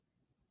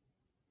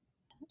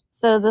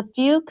So the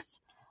Fuchs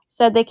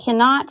said they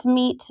cannot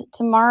meet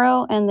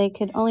tomorrow and they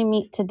could only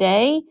meet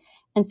today.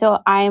 And so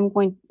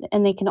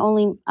they can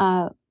only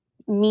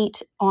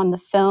meet on the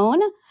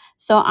phone.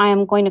 So I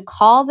am going to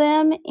call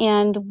them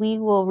and we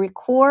will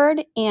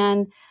record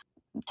and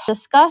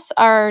discuss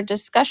our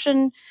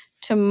discussion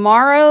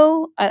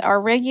tomorrow at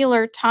our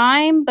regular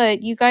time.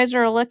 But you guys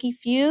are a lucky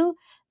few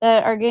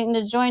that are getting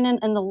to join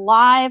in the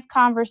live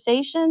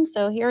conversation.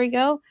 So here we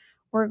go.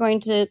 We're going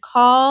to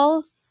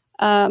call,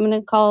 I'm going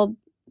to call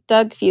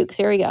Doug Fuchs.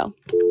 Here we go.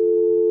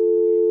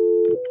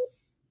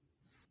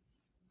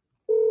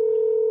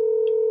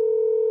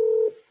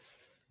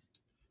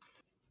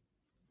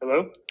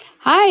 Hello?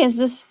 Hi, is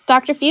this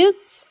Dr.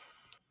 Fuchs?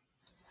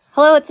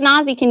 Hello, it's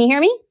Nazi. Can you hear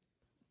me?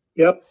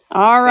 Yep.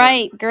 All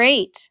right,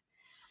 great.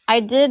 I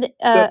did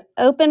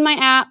open my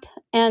app,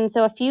 and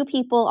so a few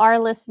people are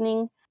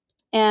listening,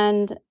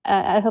 and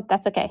I hope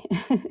that's okay.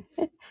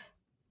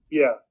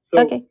 Yeah.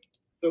 Okay.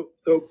 So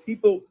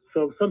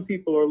some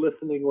people are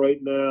listening right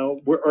now.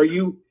 Are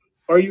you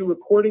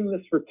recording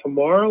this for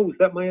tomorrow? Is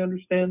that my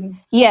understanding?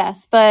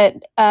 Yes,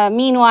 but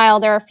meanwhile,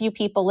 there are a few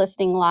people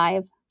listening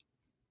live.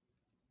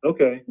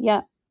 Okay.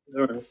 Yeah.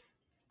 All right.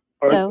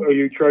 Are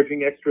you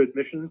charging extra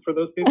admission for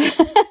those people?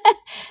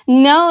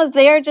 No,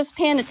 they're just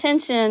paying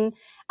attention.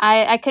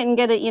 I couldn't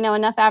get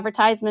enough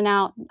advertisement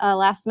out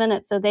last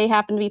minute, so they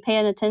happen to be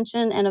paying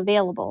attention and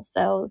available.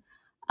 So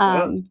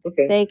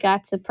they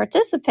got to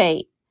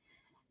participate.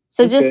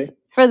 So just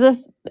for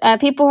the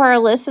people who are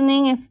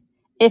listening,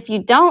 if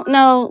you don't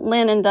know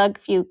Lynn and Doug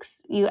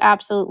Fuchs, you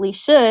absolutely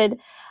should.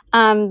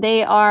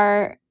 They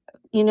are,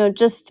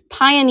 just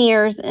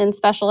pioneers in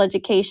special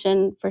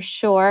education for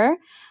sure.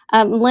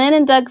 Lynn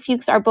and Doug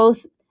Fuchs are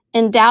both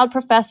endowed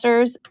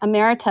professors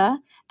emerita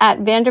at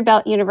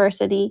Vanderbilt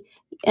University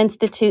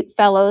Institute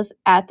Fellows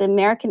at the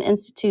American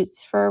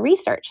Institutes for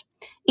Research.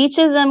 Each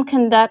of them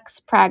conducts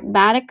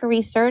pragmatic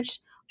research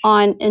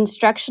on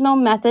instructional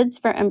methods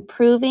for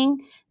improving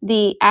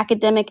the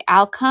academic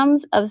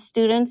outcomes of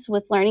students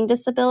with learning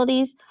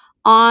disabilities,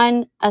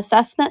 on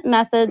assessment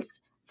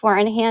methods for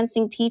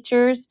enhancing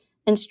teachers'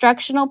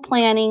 instructional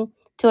planning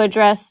to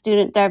address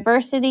student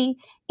diversity,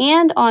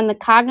 and on the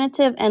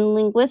cognitive and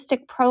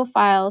linguistic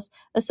profiles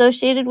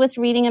associated with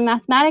reading and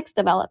mathematics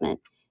development.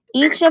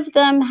 Each of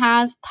them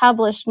has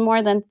published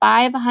more than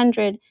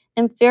 500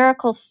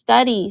 empirical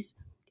studies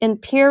in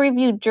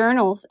peer-reviewed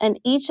journals, and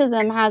each of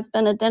them has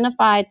been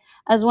identified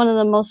as one of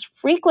the most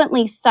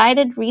frequently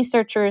cited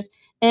researchers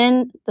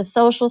in the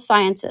social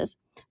sciences.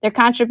 Their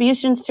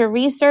contributions to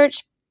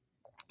research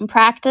and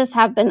practice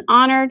have been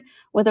honored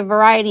with a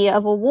variety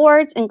of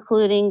awards,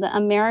 including the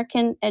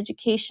American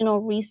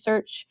Educational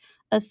Research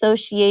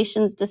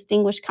Association's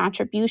Distinguished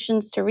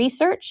Contributions to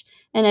Research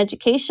and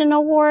Education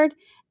Award,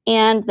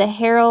 and the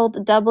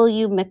Harold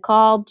W.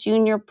 McCall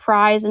Jr.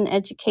 Prize in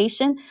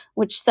Education,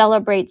 which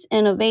celebrates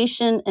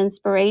innovation,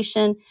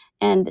 inspiration,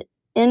 and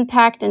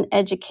impact in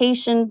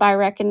education by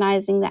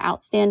recognizing the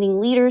outstanding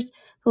leaders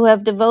who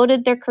have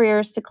devoted their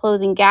careers to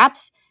closing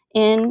gaps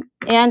in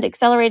and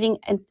accelerating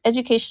an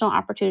educational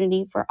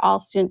opportunity for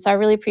all students. So I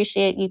really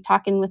appreciate you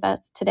talking with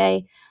us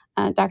today,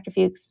 Dr.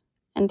 Fuchs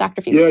and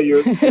Dr. Fuchs. Yeah,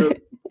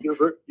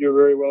 you're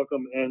very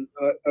welcome, and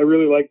I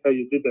really liked how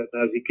you did that,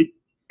 Nazi.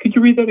 Could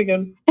you read that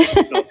again?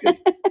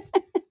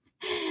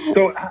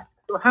 No,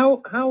 so how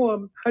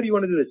do you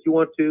want to do this?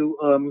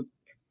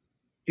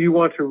 Do you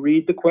want to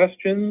read the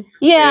questions?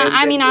 Yeah,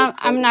 I mean,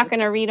 I'm not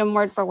going to read them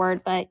word for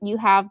word, but you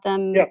have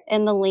them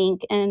in the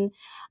link. And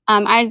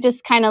I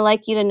just kind of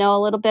like you to know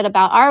a little bit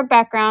about our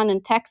background in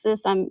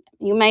Texas.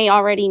 You may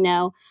already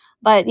know,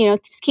 but,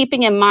 just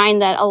keeping in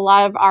mind that a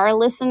lot of our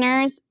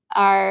listeners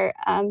are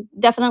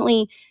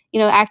definitely,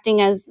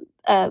 acting as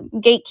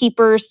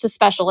gatekeepers to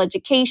special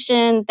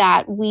education,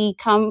 that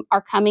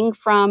are coming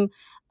from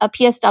a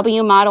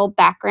PSW model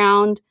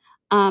background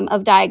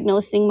of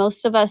diagnosing.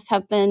 Most of us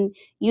have been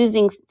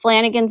using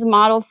Flanagan's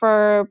model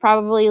for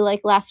probably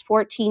last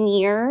 14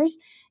 years.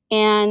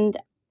 And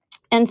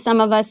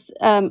some of us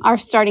are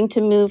starting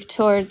to move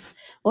towards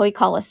what we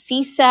call a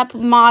CSEP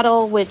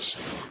model, which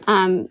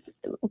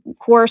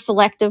core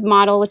selective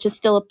model, which is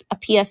still a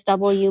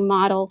PSW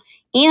model.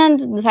 And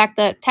the fact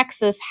that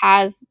Texas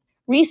has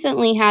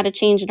recently had a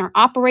change in our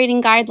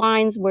operating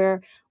guidelines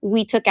where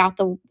we took out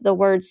the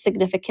word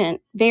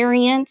significant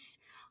variance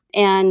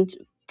and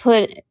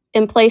put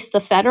in place the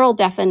federal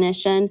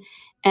definition.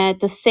 At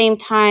the same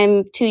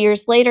time, 2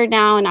 years later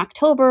now in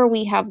October,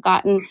 we have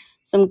gotten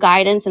some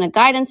guidance in a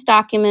guidance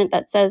document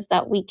that says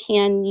that we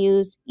can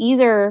use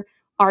either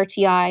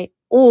RTI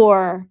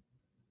or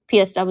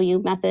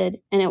PSW method,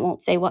 and it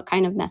won't say what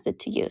kind of method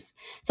to use.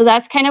 So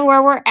that's kind of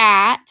where we're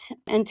at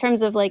in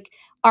terms of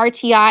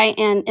RTI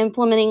and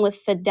implementing with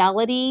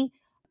fidelity.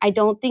 I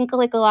don't think a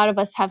lot of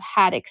us have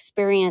had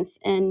experience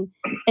in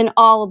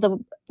all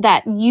of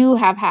that you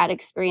have had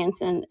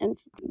experience in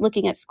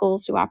looking at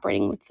schools who are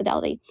operating with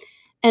fidelity.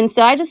 And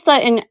so I just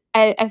thought, and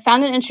I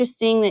found it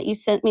interesting that you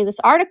sent me this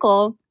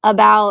article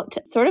about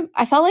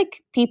I felt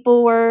like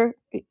people were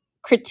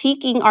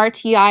critiquing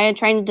RTI and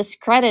trying to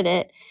discredit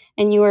it,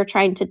 and you were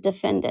trying to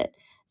defend it.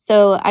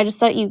 So I just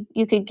thought you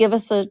could give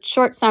us a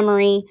short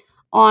summary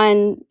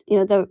on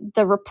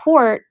the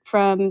report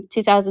from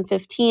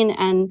 2015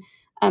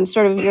 and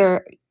sort of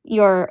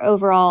your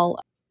overall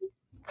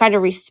kind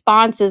of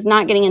responses,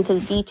 not getting into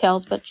the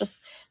details, but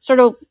just sort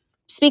of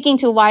speaking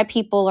to why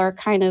people are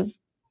kind of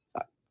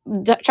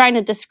trying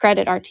to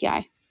discredit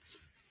RTI.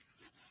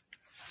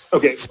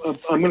 Okay,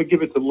 I'm going to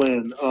give it to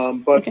Lynn,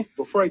 but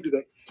before I do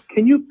that,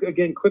 can you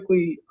again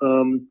quickly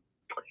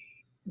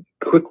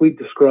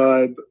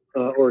describe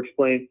or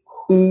explain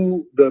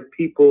who the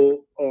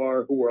people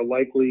are who are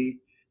likely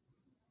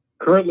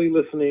currently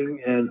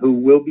listening and who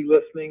will be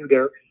listening?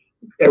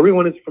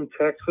 Everyone is from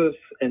Texas,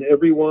 and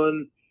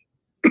everyone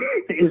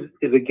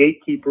is a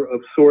gatekeeper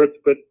of sorts.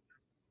 But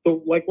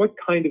so, like, what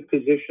kind of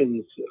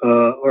positions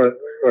are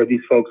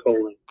these folks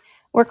holding?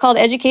 We're called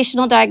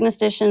educational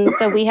diagnosticians,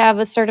 so we have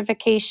a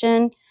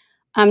certification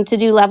to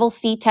do level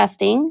C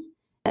testing.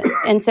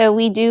 And so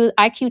we do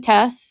IQ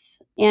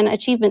tests and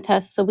achievement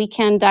tests so we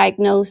can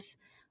diagnose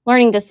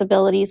learning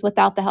disabilities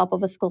without the help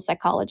of a school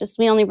psychologist.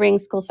 We only bring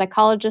school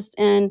psychologists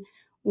in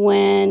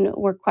when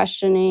we're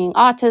questioning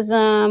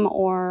autism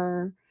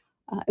or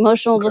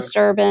emotional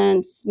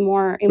disturbance,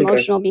 more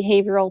emotional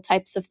behavioral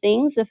types of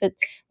things.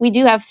 We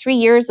do have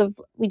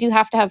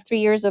to have 3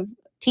 years of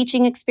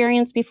teaching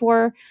experience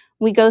before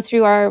we go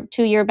through our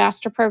 2-year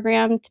master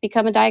program to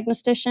become a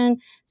diagnostician.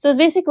 So it's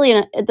basically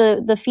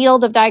the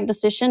field of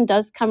diagnostician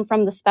does come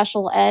from the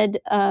special ed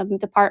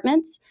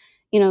departments.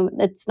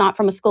 It's not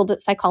from a school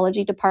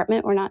psychology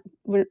department.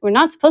 We're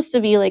not supposed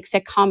to be like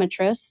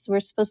psychometrists.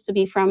 We're supposed to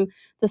be from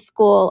the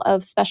School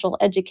of Special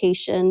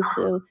Education.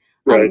 So,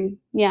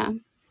 yeah.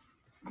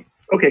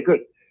 Okay,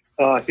 good.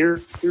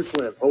 Here's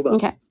Lynn. Hold on.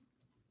 Okay.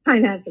 Hi,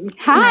 Nancy.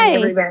 Hi,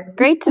 everybody.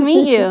 Great to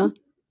meet you.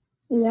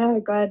 Yeah,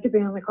 glad to be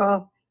on the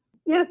call.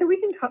 Yeah, so we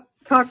can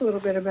talk a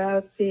little bit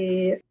about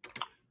the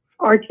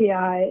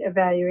RTI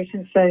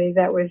evaluation study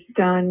that was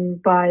done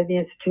by the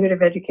Institute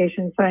of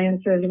Education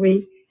Sciences.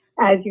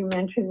 As you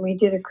mentioned, we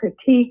did a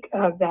critique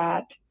of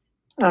that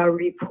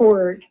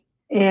report,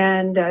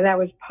 and that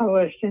was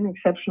published in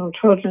Exceptional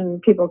Children.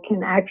 People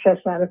can access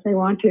that if they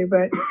want to,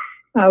 but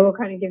we'll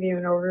kind of give you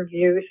an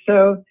overview.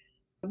 So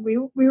we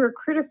were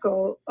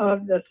critical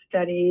of the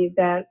study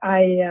that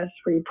IES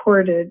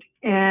reported,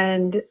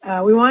 and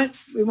we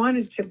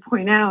wanted to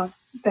point out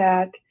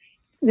that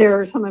there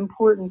are some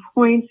important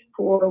points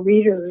for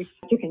readers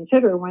to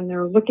consider when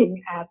they're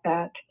looking at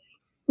that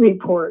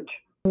report.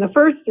 And the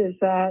first is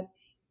that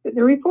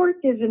the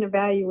report gives an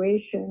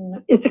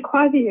evaluation. It's a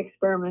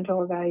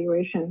quasi-experimental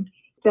evaluation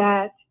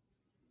that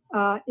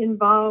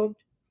involved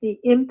the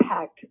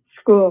impact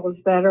schools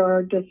that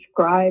are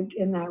described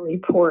in that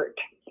report.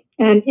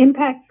 And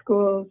impact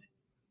schools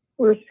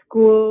were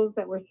schools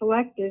that were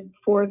selected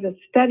for the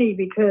study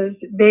because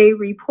they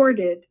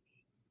reported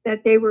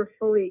that they were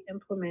fully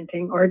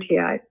implementing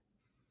RTI.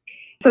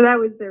 So that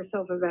was their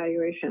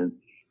self-evaluation.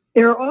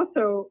 There are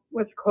also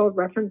what's called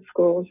reference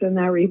schools in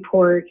that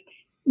report.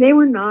 They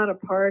were not a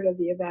part of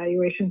the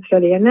evaluation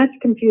study, and that's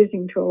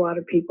confusing to a lot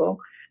of people,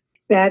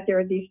 that there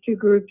are these two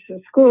groups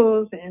of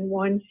schools, and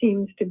one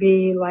seems to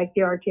be like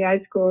the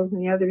RTI schools,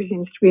 and the other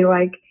seems to be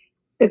like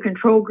the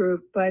control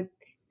group, but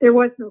there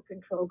was no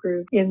control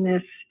group in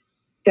this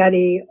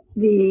study.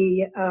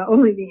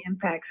 Only the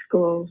impact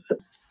schools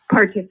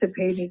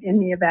participated in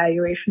the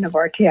evaluation of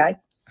RTI.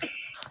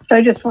 So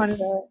I just wanted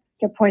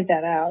to point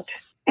that out.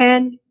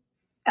 And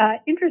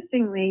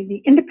interestingly, the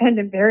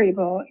independent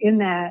variable in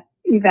that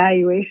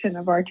evaluation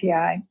of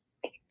RTI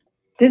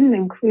didn't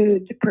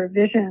include the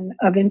provision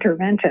of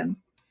intervention.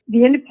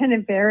 The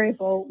independent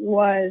variable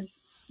was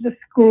the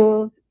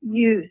school's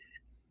use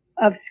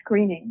of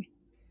screening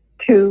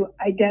to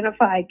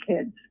identify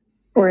kids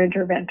for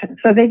intervention.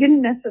 So they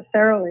didn't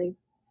necessarily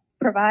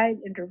provide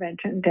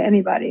intervention to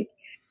anybody,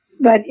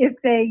 but if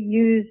they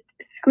used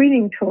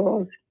screening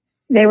tools,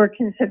 they were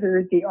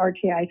considered the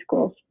RTI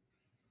schools.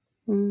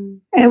 Mm.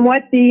 And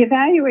what the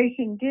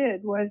evaluation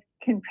did was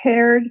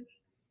compared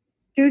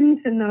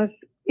students in those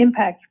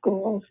impact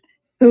schools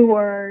who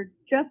were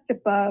just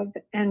above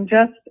and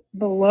just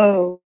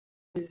below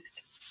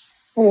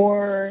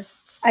for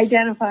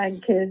identifying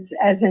kids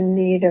as in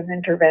need of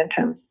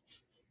intervention.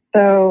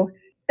 So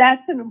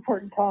that's an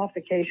important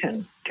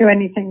qualification to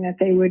anything that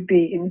they would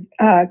be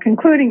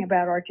concluding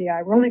about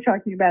RTI. We're only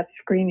talking about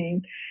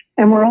screening,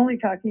 and we're only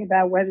talking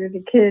about whether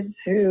the kids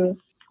who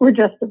were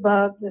just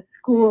above the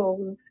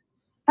school's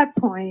cut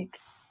point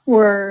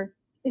were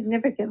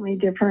significantly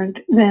different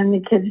than the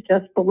kids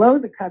just below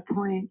the cut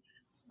point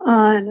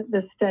on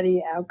the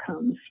study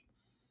outcomes.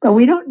 But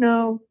we don't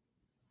know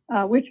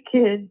which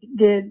kids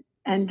did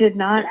and did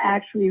not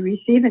actually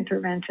receive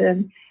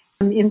intervention.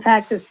 In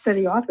fact, the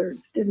study authors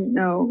didn't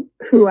know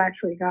who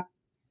actually got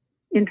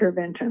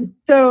intervention.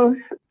 So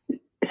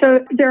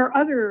there are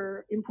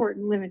other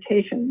important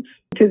limitations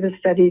to the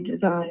study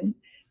design.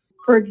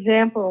 For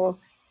example,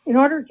 in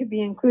order to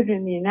be included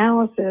in the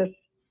analysis,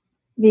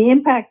 the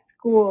impact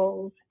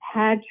schools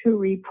had to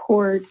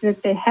report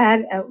that they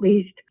had at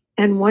least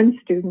one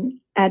student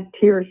at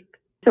tiers.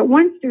 So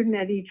one student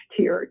at each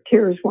tier,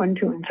 tiers 1,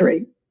 2, and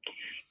 3.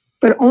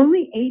 but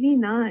only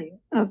 89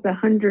 of the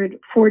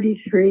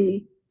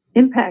 143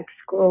 impact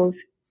schools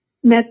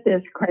met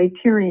this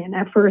criterion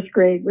at first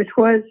grade, which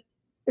was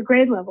the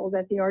grade level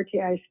that the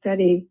RTI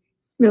study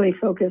really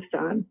focused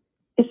on.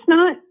 It's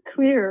not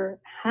clear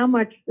how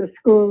much the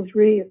schools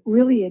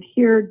really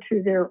adhered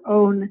to their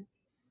own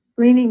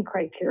screening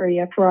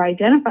criteria for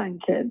identifying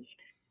kids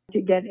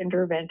to get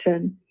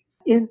intervention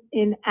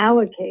in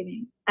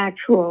allocating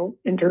actual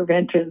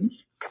interventions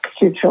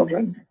to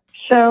children.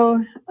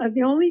 So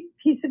the only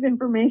piece of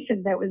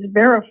information that was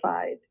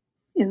verified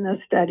in the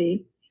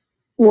study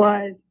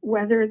was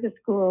whether the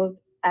schools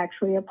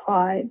actually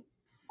applied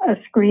a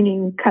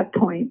screening cut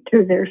point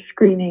to their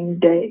screening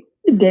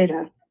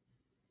data.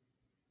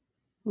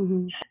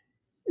 Mm-hmm.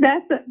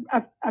 That's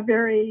a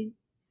very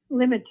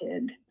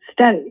limited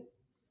study.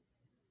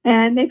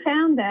 And they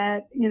found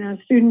that,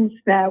 students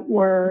that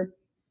were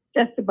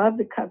just above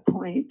the cut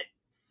point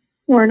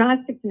were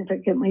not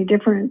significantly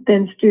different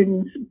than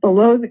students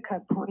below the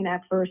cut point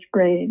at first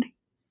grade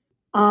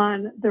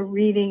on the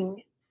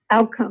reading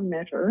outcome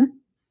measure.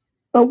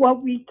 But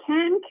what we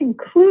can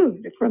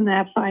conclude from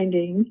that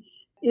finding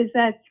is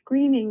that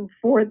screening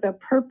for the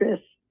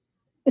purpose,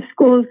 if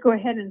schools go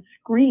ahead and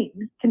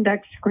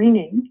conduct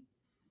screening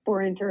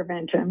for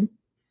intervention,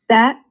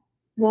 that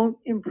won't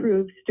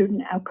improve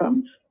student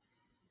outcomes.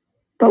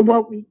 But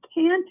what we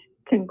can't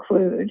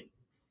conclude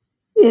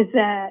is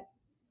that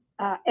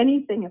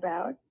anything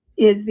about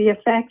is the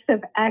effects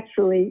of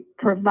actually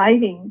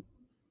providing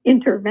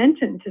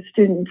intervention to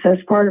students as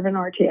part of an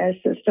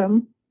RTI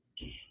system.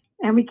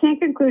 And we can't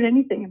conclude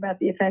anything about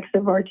the effects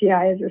of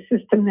RTI as a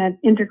system that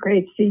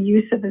integrates the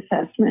use of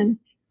assessment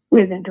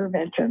with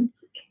intervention.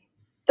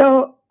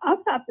 So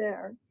I'll stop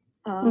there.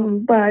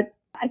 But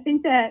I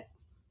think that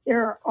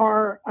there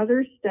are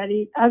other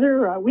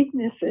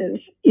weaknesses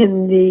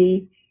in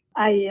the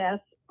IES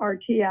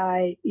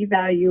RTI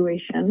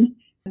evaluation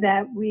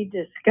that we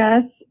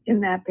discuss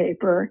in that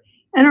paper.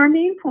 And our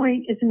main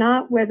point is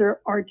not whether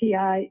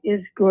RTI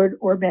is good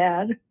or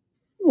bad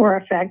or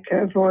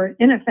effective or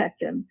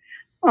ineffective.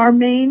 Our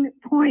main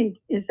point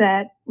is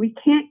that we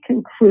can't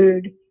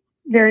conclude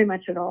very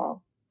much at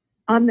all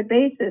on the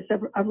basis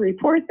of a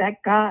report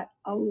that got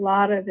a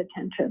lot of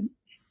attention.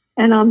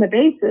 And on the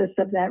basis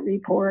of that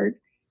report,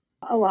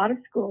 a lot of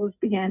schools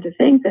began to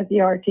think that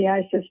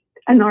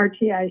an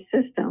RTI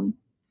system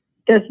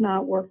does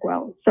not work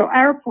well. So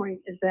our point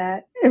is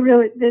that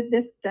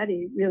this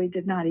study really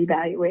did not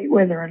evaluate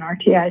whether an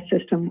RTI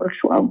system works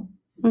well.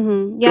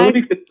 Mm-hmm. Yeah.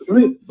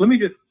 So let me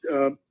just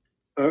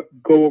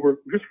go over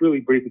just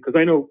really briefly, because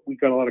I know we've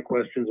got a lot of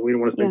questions and we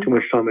don't want to spend too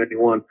much time on any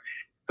one.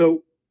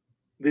 So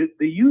the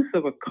use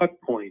of a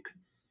cut point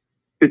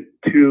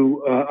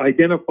to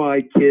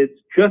identify kids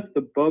just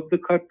above the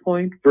cut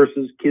point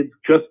versus kids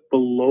just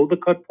below the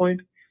cut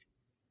point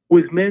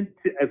was meant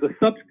as a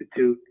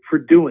substitute for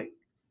doing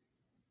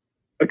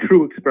a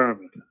true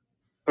experiment,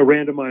 a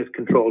randomized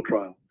control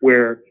trial,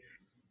 where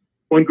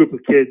one group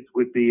of kids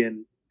would be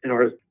in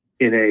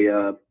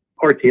a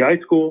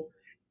RTI school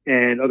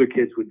and other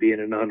kids would be in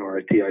a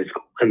non-RTI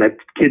school, and that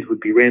kids would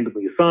be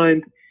randomly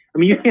assigned. I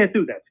mean, you can't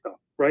do that stuff,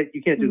 right?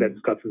 You can't do that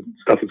stuff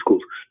in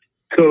schools.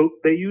 So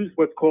they use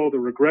what's called a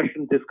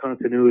regression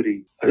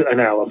discontinuity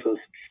analysis,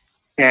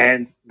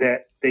 and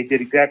that they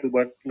did exactly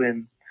what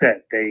Lynn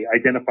said. They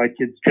identified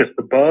kids just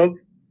above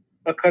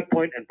a cut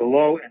point and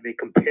below, and they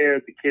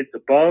compared the kids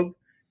above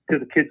to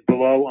the kids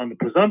below on the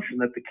presumption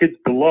that the kids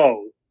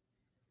below,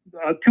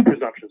 two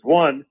presumptions.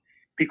 One,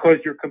 because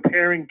you're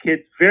comparing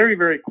kids very,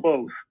 very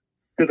close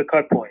to the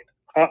cut point,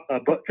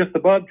 just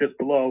above, just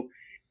below,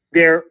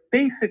 they're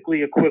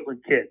basically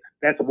equivalent kids.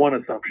 That's one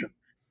assumption.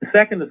 The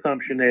second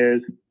assumption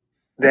is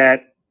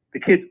that the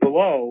kids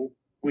below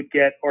would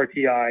get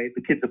RTI,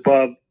 the kids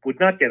above would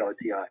not get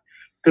RTI.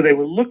 So they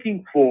were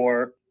looking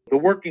for, the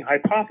working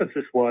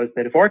hypothesis was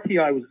that if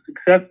RTI was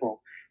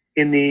successful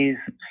in these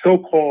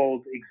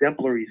so-called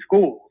exemplary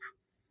schools,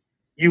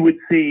 you would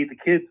see the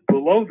kids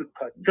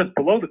just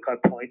below the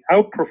cut point,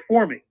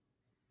 outperforming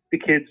the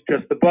kids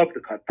just above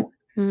the cut point.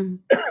 Mm.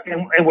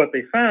 And what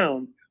they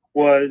found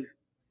was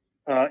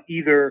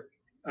either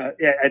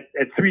at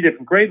three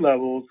different grade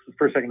levels,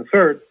 first, second, and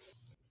third,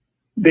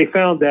 they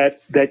found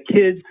that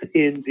kids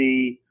in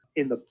the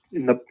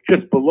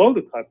just below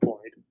the cut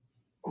point,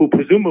 who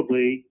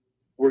presumably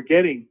were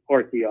getting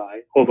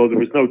RTI, although there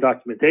was no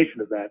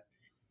documentation of that,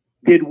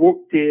 did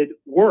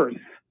worse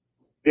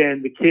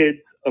than the kids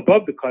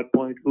above the cut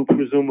point, who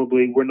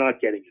presumably were not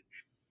getting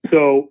it.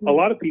 So a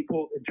lot of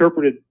people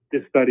interpreted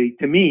this study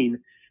to mean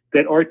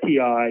that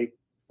RTI,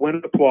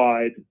 when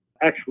applied,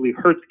 actually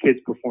hurts kids'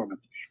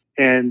 performance.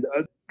 And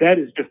that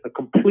is just a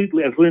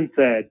completely, as Lynn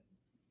said,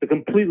 a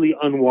completely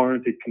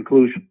unwarranted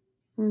conclusion.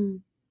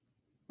 Mm.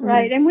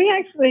 Right. And we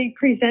actually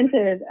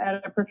presented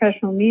at a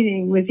professional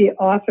meeting with the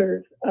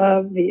authors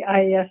of the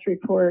IES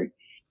report.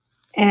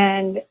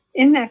 And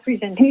in that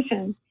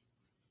presentation,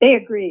 they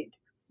agreed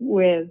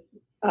with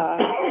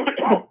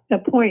the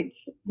points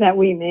that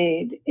we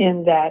made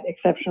in that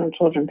Exceptional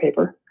Children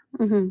paper.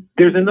 Mm-hmm.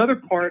 There's another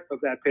part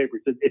of that paper.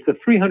 It's a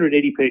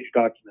 380-page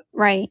document.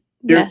 Right.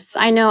 Yes,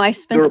 I know. I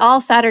spent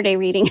all Saturday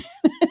reading.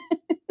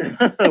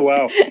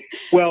 Wow.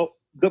 Well,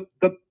 the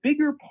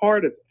bigger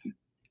part of it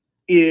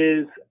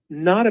is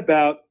not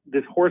about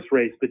this horse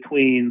race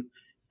between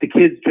the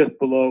kids just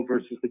below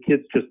versus the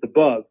kids just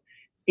above.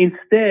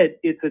 Instead,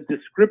 it's a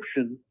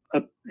description,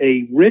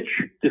 a rich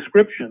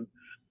description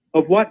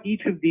of what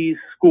each of these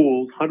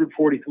schools,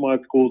 140 some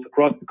odd schools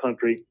across the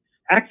country,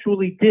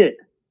 actually did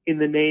in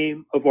the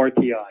name of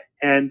RTI.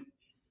 And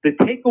the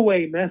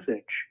takeaway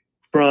message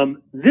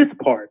from this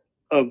part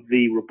of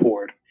the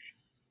report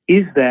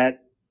is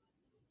that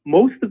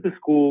most of the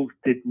schools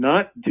did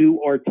not do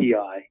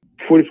RTI.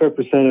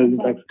 45% of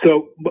them.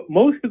 So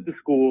most of the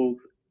schools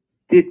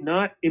did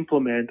not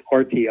implement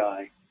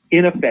RTI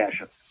in a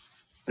fashion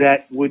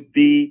that would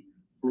be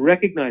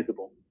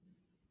recognizable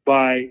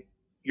by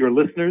your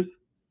listeners,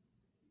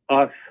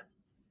 us,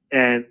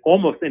 and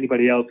almost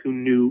anybody else who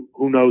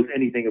knows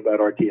anything about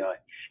RTI.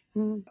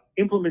 Mm.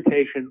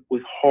 Implementation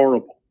was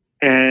horrible.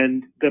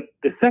 And the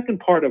second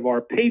part of our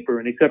paper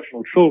in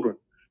Exceptional Children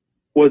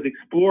was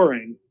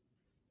exploring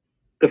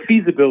the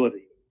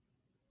feasibility,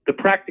 the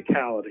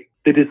practicality,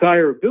 the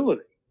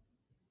desirability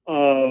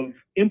of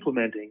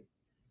implementing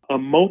a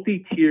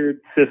multi-tiered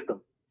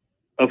system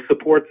of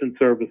supports and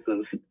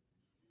services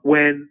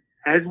when,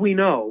 as we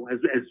know,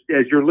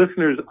 as your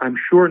listeners I'm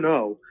sure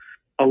know,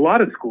 a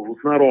lot of schools,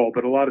 not all,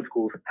 but a lot of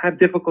schools have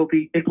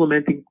difficulty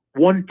implementing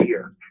one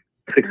tier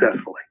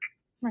successfully.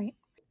 Right.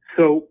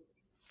 So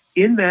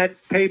in that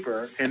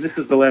paper, and this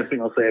is the last thing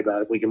I'll say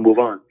about it, we can move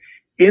on.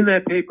 In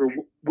that paper,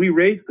 we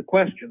raised the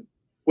question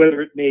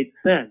whether it made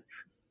sense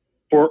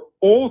for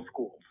all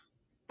schools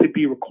to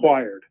be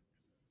required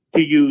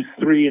to use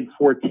 3 and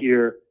 4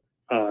 tier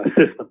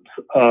systems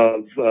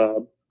of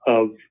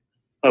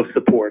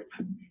supports,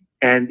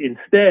 and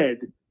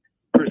instead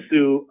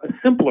pursue a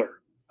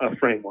simpler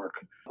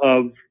framework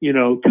of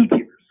 2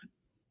 tiers.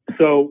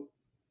 So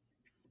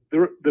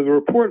the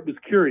report was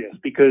curious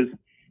because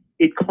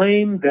it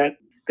claimed that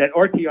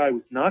RTI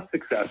was not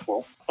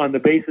successful on the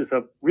basis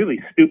of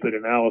really stupid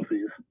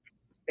analyses,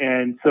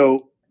 and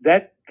so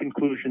that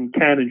conclusion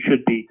can and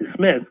should be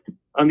dismissed.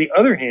 On the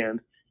other hand,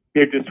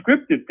 their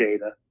descriptive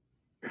data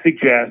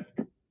suggests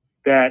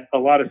that a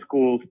lot of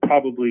schools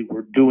probably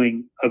were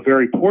doing a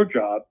very poor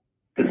job,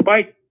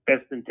 despite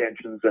best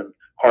intentions and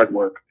hard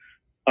work,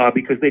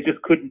 because they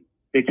just couldn't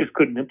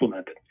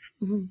implement it.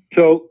 Mm-hmm.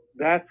 So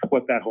that's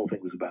what that whole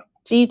thing was about.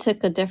 So you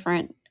took a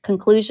different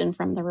conclusion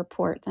from the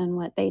report than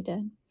what they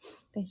did,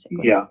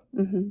 basically. Yeah.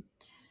 Mm-hmm.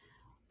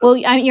 Well,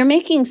 you're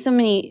making so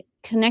many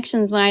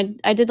connections. When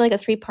I did like a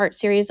 3-part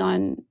series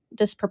on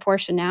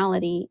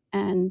disproportionality,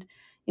 and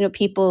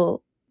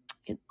people,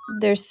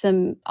 there's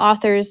some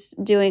authors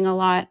doing a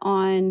lot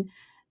on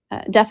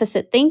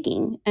deficit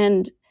thinking,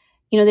 and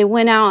they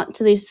went out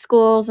to these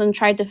schools and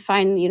tried to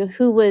find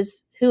who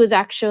was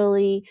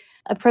actually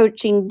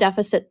approaching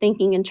deficit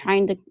thinking and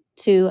trying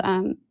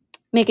to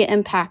make an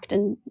impact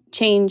and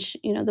change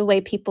the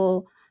way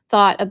people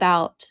thought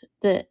about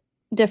the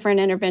different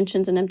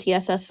interventions and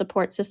MTSS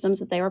support systems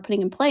that they were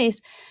putting in place.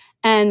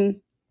 And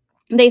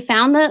they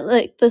found that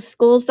like the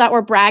schools that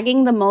were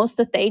bragging the most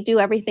that they do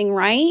everything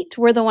right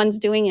were the ones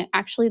doing it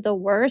actually the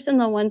worst,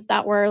 and the ones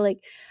that were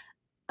like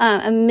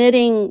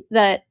admitting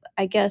that,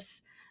 I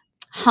guess,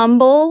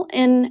 humble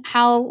in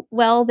how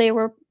well they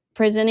were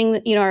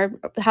presenting, or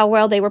how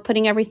well they were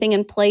putting everything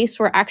in place,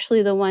 were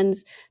actually the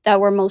ones that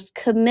were most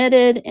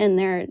committed in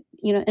their,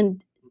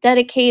 and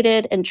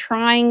dedicated and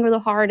trying the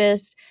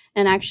hardest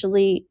and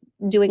actually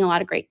doing a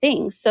lot of great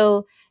things.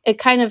 So it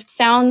kind of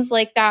sounds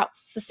like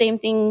that's the same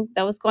thing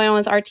that was going on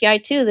with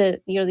RTI too,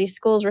 that, these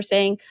schools were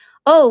saying,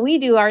 oh, we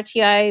do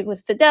RTI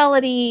with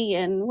fidelity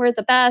and we're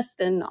the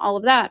best and all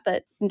of that.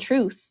 But in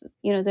truth,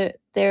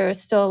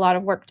 there's still a lot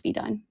of work to be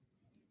done.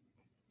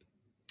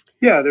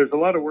 Yeah, there's a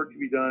lot of work to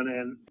be done.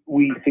 And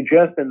we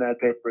suggest in that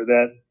paper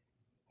that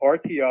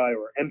RTI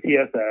or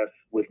MTSS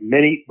with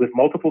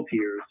multiple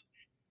tiers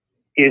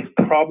is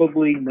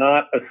probably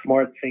not a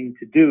smart thing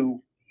to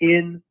do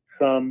in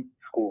some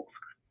schools.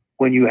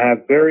 When you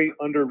have very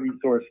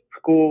under-resourced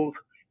schools,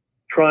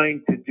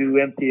 trying to do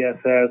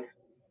MTSS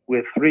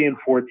with 3 and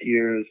 4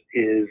 tiers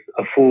is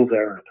a fool's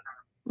errand.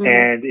 Mm-hmm.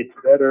 And it's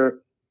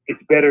better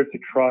to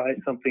try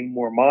something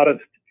more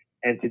modest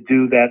and to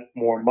do that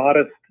more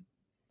modest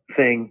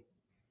thing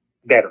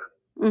better.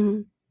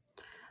 Mm-hmm.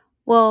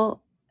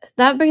 Well,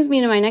 that brings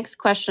me to my next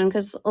question,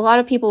 because a lot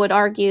of people would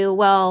argue,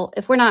 well,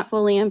 if we're not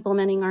fully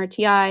implementing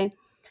RTI,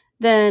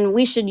 then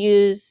we should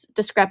use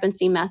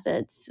discrepancy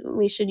methods.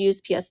 We should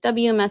use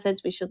PSW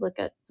methods. We should look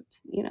at,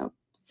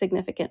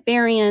 significant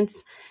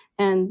variance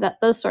and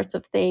those sorts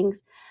of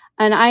things.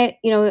 And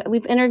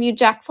we've interviewed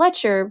Jack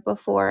Fletcher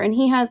before, and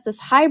he has this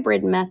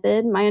hybrid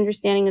method. My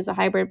understanding is a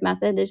hybrid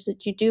method is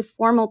that you do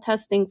formal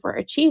testing for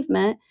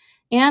achievement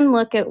and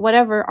look at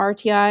whatever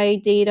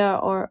RTI data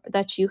or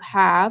that you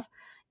have,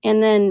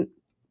 and then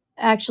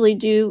actually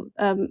do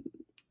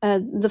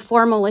the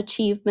formal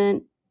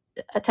achievement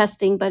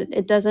testing, but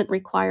it doesn't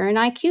require an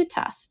IQ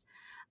test.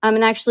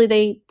 And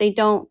actually, they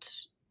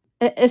don't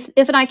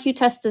if an IQ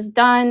test is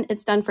done,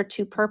 it's done for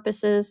two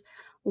purposes.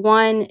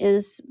 One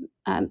is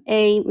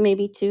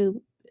maybe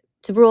to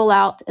rule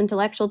out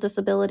intellectual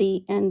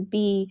disability, and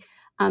B,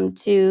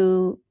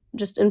 to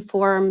just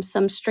inform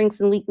some strengths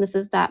and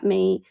weaknesses that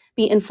may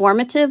be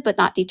informative but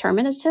not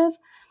determinative.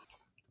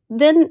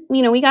 Then,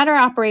 we got our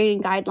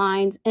operating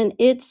guidelines, and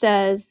it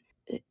says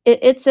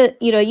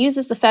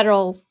uses the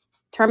federal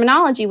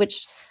terminology,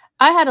 which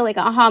I had an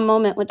aha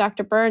moment when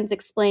Dr. Burns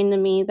explained to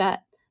me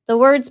that the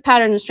words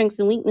pattern and strengths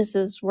and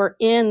weaknesses were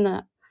in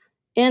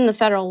the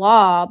federal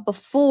law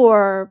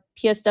before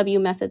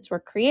PSW methods were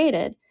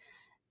created.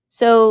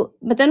 So,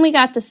 but then we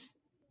got this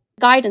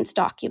guidance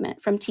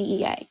document from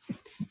TEA,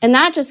 and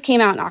that just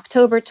came out in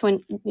October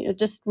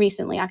just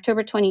recently,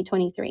 October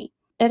 2023.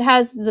 It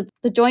has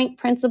the joint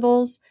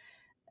principles,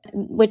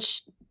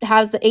 which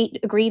has the 8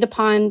 agreed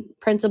upon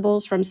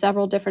principles from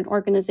several different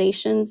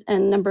organizations.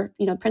 And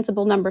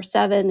principle number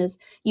 7 is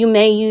you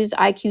may use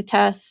IQ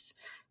tests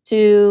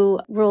to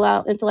rule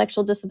out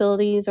intellectual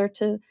disabilities or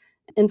to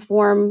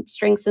inform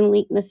strengths and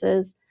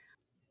weaknesses.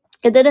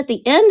 And then at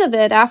the end of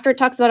it, after it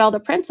talks about all the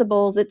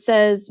principles, it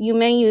says you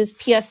may use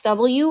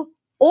PSW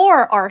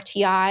or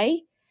RTI.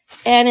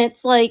 And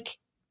it's like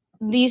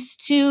these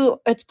two,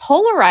 it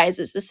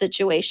polarizes the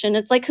situation.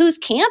 It's like, whose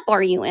camp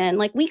are you in?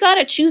 Like, we got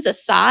to choose a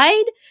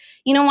side.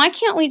 Why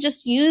can't we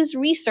just use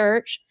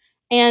research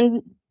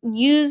and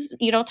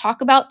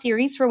talk about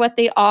theories for what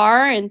they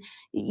are, and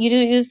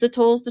use the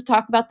tools to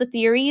talk about the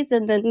theories,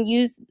 and then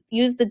use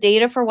the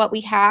data for what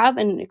we have,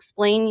 and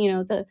explain,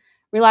 the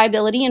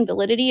reliability and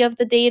validity of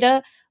the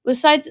data,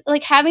 besides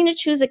like having to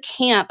choose a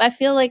camp. I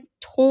feel like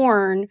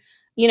torn,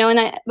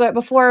 but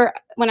before,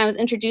 when I was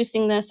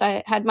introducing this,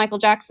 I had Michael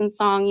Jackson's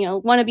song,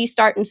 want to be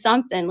starting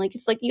something. Like,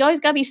 it's like, you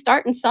always got to be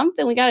starting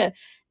something. We got to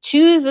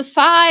choose a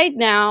side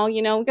now,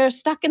 we're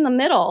stuck in the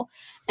middle.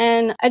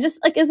 And I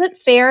just is it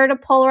fair to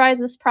polarize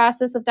this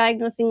process of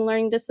diagnosing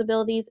learning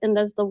disabilities? And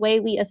does the way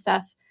we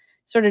assess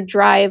sort of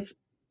drive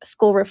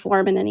school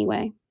reform in any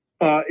way?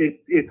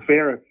 It's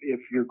fair if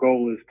your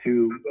goal is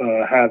to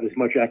have as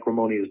much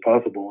acrimony as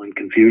possible and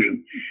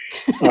confusion.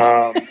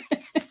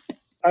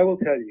 I will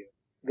tell you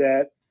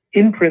that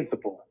in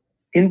principle,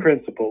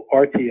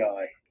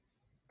 RTI,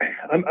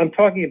 I'm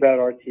talking about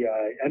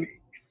RTI. I mean,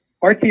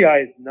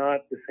 RTI is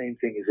not the same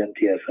thing as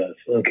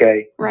MTSS,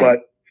 okay? Right.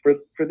 But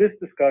for this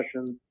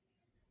discussion,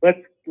 let's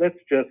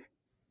just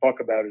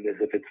talk about it as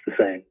if it's the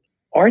same.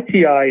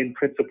 RTI in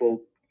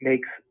principle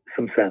makes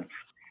some sense.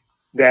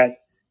 That,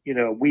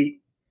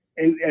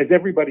 as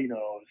everybody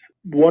knows,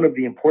 one of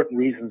the important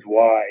reasons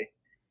why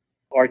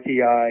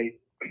RTI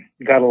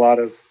got a lot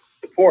of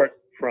support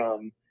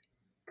from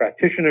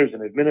practitioners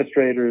and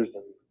administrators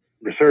and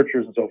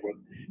researchers and so forth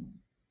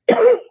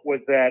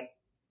was that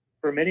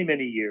for many,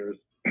 many years,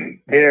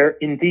 there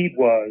indeed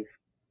was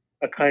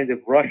a kind of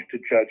rush to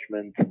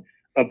judgment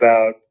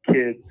about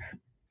kids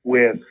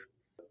with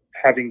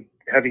having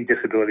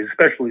disabilities,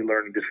 especially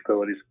learning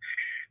disabilities,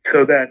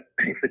 so that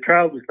if the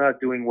child was not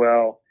doing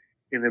well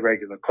in the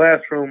regular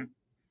classroom,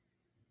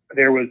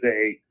 there was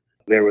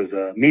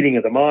a meeting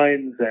of the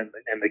minds, and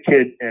the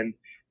kid and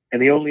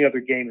the only other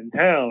game in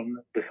town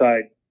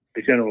besides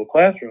the general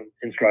classroom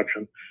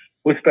instruction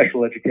was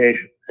special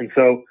education. And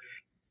so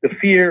the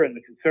fear and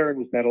the concern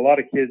was that a lot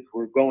of kids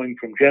were going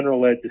from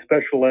general ed to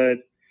special ed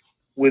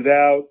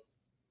without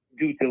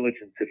due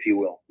diligence, if you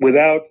will,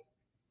 without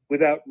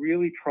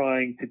really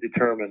trying to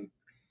determine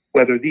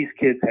whether these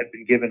kids had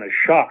been given a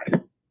shot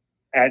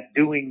at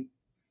doing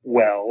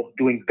well,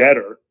 doing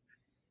better,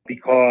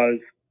 because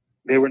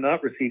they were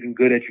not receiving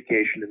good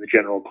education in the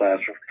general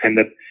classroom, and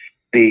that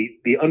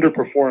the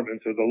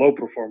underperformance or the low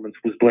performance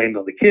was blamed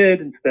on the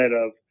kid instead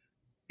of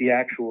the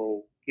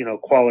actual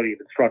quality of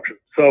instruction.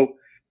 So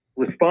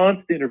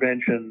response to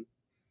intervention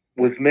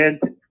was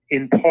meant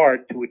in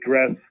part to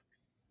address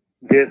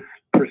this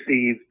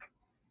perceived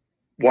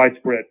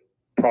widespread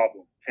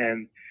problem.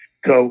 And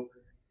so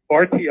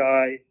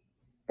RTI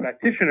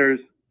practitioners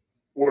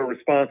were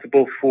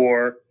responsible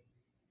for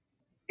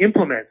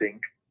implementing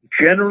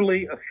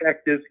generally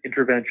effective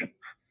interventions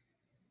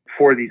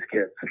for these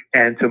kids,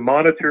 and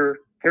to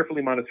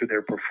carefully monitor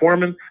their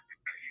performance.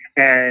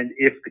 And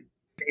if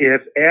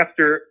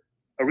after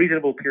a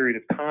reasonable period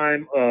of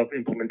time of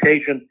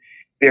implementation,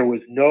 there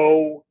was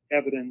no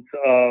evidence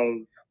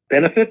of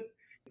benefit,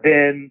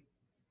 then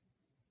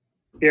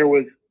there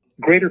was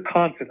greater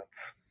confidence.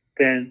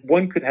 Then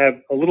one could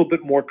have a little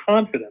bit more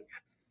confidence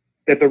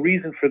that the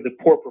reason for the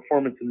poor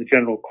performance in the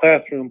general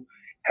classroom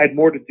had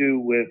more to do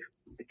with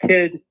the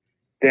kid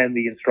than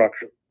the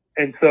instruction.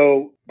 And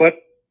so, but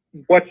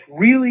what's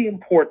really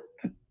important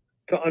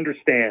to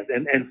understand,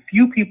 and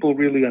few people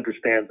really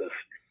understand this,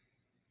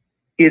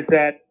 is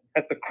that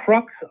at the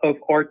crux of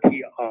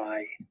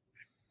RTI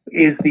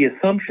is the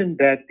assumption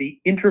that the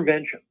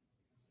intervention,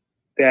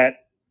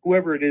 that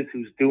whoever it is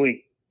who's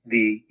doing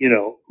the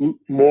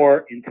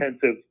more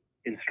intensive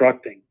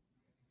instructing,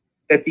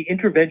 that the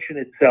intervention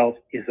itself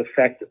is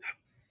effective,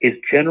 is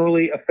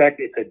generally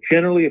effective. It's a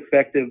generally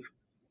effective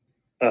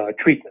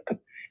treatment.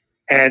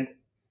 And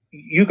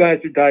you guys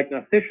are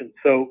diagnosticians,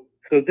 so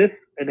So this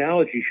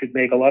analogy should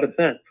make a lot of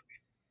sense.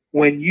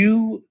 When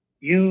you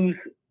use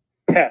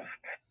tests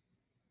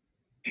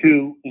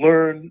to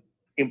learn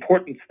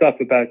important stuff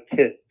about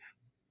kids,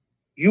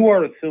 you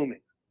are assuming,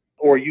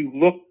 or you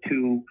look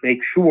to make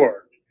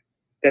sure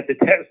that the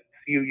tests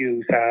you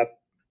use have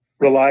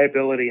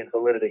reliability and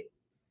validity.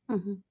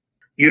 Mm-hmm.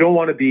 You don't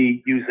want to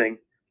be using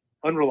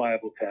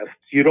unreliable tests.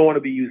 You don't want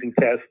to be using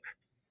tests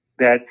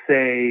that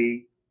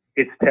say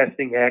it's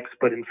testing X,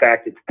 but in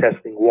fact it's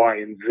testing Y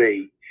and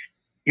Z.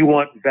 You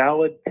want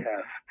valid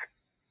tests.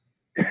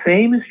 The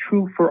same is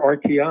true for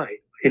RTI.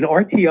 In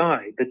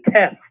RTI, the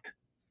test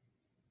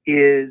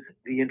is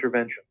the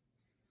intervention.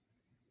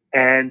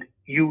 And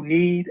you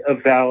need a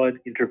valid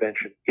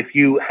intervention. If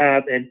you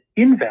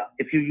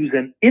use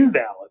an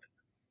invalid,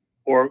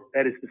 or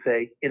that is to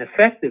say,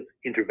 ineffective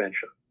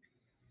intervention,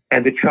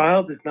 and the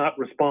child does not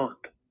respond,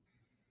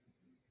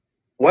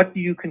 what do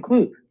you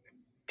conclude?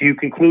 Do you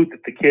conclude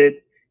that the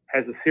kid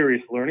has a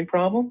serious learning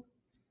problem?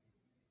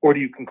 Or do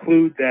you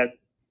conclude that,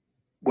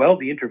 well,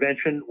 the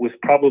intervention was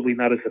probably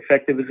not as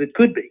effective as it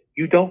could be?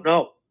 You don't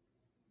know.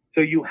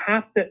 So you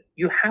have to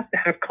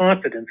have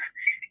confidence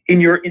in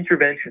your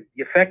intervention,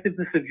 the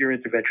effectiveness of your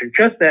intervention,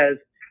 just as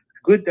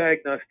good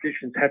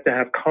diagnosticians have to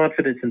have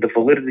confidence in the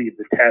validity of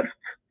the tests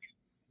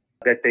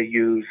that they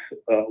use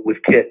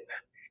with kids.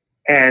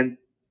 And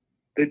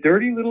the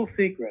dirty little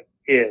secret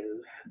is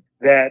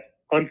that,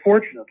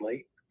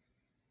 unfortunately,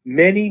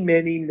 many,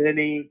 many,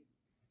 many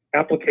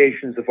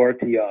applications of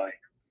RTI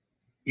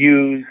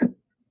use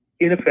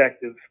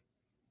ineffective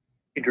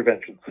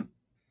interventions,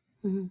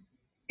 mm-hmm.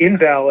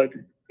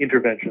 invalid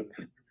interventions,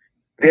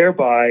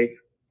 thereby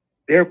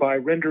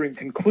rendering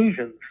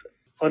conclusions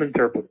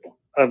uninterpretable,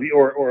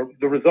 or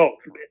the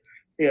results,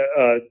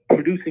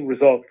 producing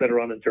results that are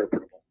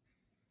uninterpretable.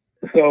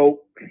 So,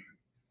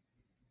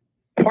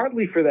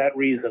 partly for that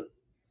reason,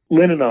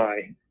 Lynn and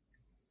I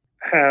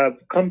have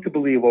come to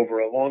believe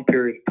over a long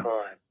period of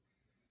time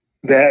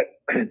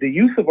that the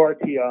use of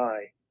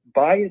RTI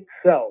by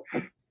itself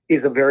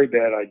is a very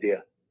bad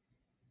idea.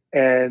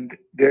 And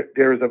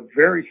there is a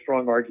very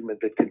strong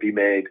argument that can be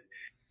made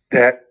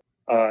that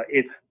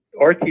it's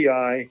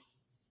RTI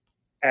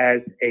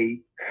as a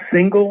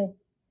single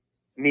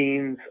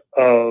means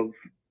of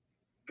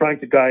trying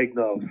to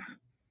diagnose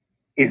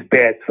is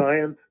bad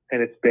science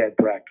and it's bad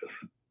practice.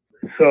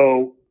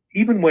 So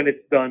even when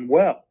it's done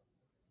well,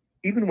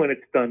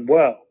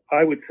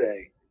 I would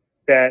say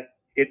that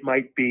it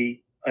might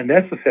be a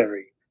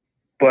necessary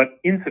but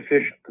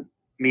insufficient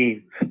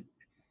means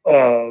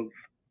of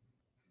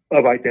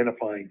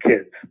identifying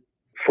kids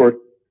for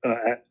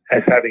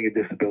as having a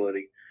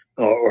disability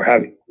or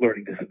having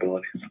learning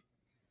disabilities.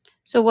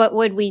 So what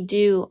would we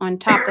do on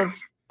top of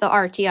the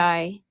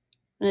RTI?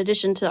 In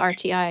addition to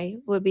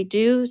RTI, would we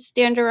do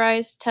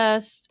standardized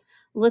tests,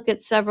 look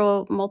at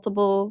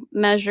multiple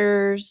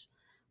measures,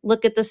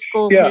 look at the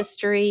school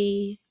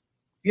history?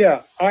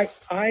 Yeah,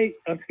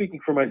 I'm speaking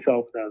for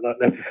myself now, not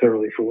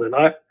necessarily for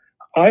Lynn.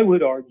 I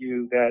would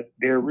argue that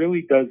there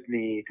really does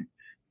need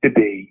to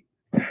be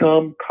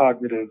some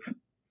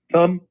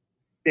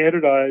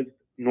standardized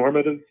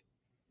normative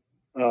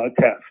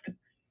test.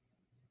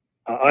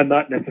 I'm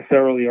not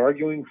necessarily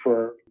arguing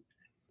for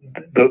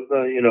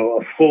a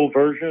full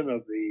version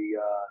of the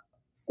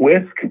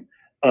WISC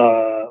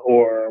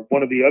or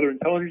one of the other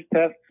intelligence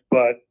tests,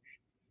 but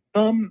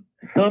some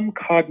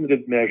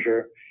cognitive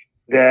measure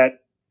that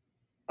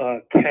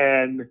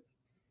can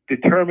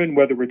determine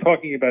whether we're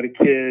talking about a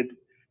kid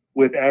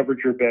with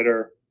average or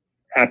better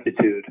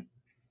aptitude.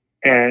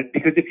 And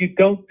because if you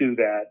don't do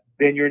that,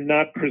 then you're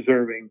not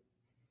preserving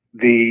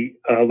the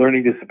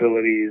learning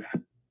disabilities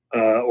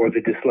or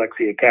the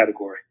dyslexia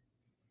category.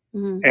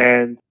 Mm-hmm.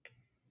 And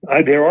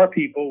there are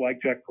people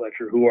like Jack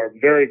Fletcher who are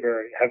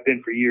have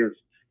been for years,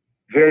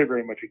 very,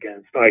 very much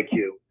against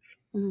IQ,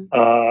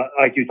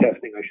 IQ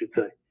testing, I should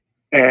say.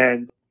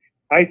 And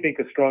I think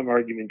a strong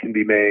argument can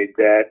be made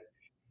that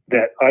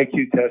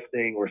IQ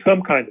testing or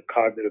some kind of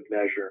cognitive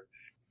measure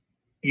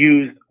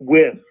used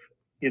with,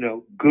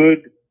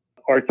 good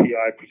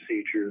RTI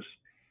procedures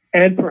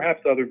and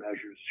perhaps other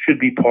measures should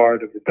be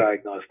part of the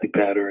diagnostic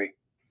battery.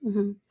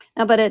 Mm-hmm.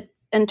 Now, but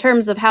in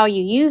terms of how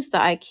you use the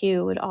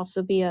IQ would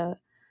also be a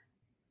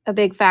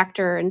big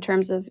factor in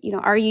terms of,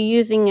 are you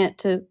using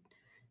it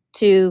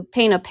to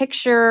paint a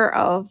picture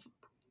of,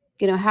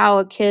 how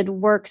a kid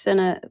works in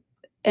a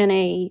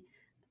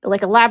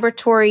like a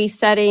laboratory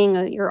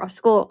setting, your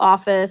school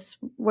office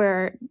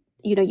where,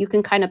 you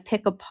can kind of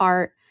pick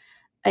apart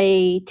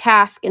a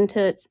task into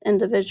its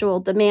individual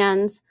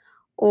demands,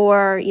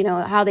 or,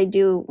 how they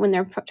do when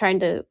they're trying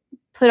to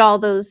put all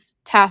those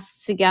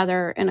tasks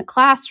together in a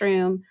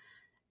classroom.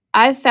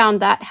 I've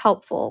found that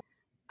helpful.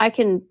 I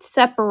can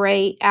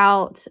separate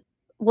out,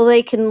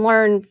 they can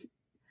learn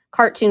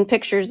cartoon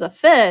pictures of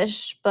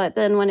fish, but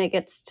then when it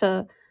gets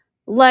to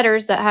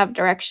letters that have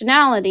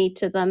directionality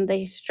to them,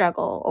 they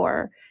struggle.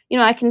 Or,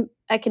 I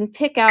can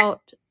pick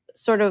out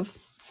sort of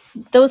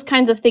those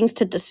kinds of things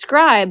to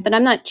describe, but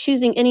I'm not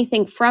choosing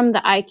anything from the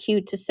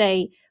IQ to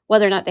say,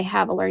 whether or not they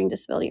have a learning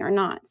disability or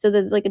not. So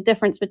there's like a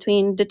difference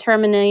between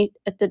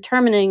a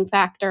determining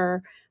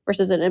factor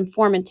versus an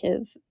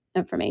informative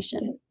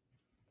information.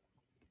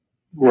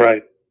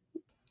 Right.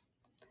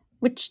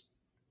 Well,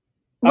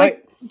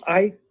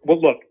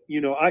 look,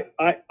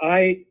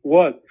 I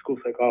was a school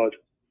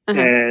psychologist,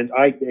 and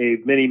I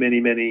gave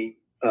many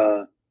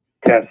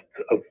tests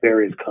of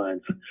various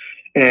kinds,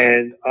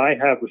 and I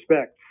have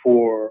respect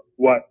for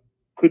what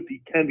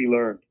can be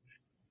learned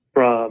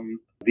from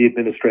the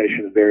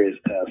administration of various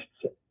tests.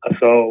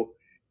 So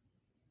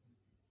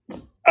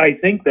I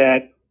think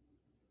that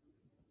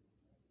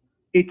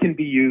it can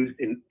be used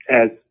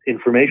as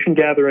information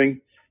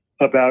gathering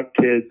about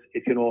kids.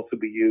 It can also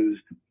be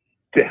used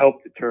to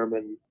help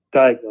determine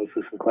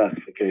diagnosis and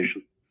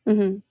classification.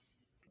 Mm-hmm.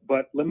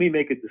 But let me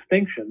make a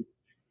distinction,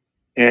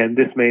 and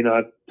this may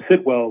not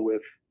sit well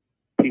with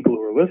people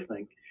who are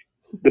listening.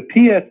 The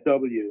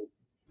PSW,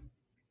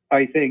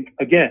 I think,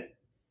 again,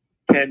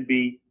 can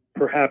be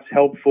perhaps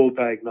helpful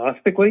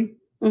diagnostically.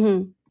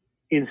 Mm-hmm.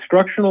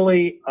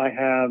 Instructionally, I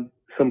have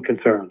some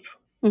concerns.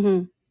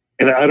 Mm-hmm.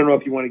 And I don't know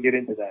if you want to get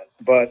into that,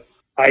 but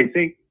I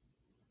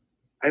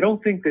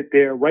don't think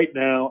that right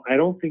now, I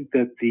don't think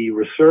that the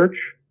research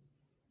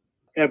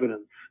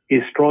evidence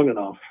is strong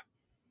enough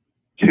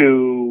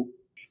to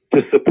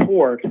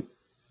support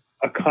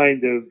a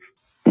kind of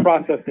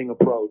processing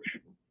approach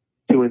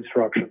to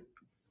instruction.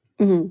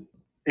 Mm-hmm.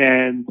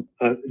 And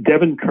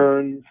Devin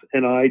Kearns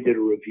and I did a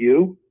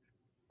review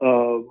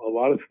of a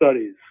lot of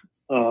studies,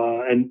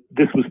 and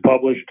this was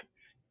published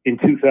in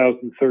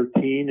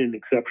 2013 in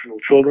Exceptional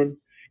Children.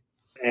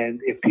 And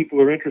if people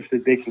are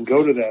interested, they can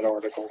go to that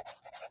article.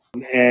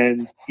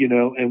 And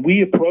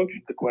we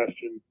approached the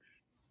question,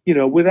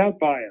 without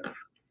bias.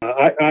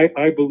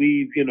 I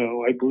believe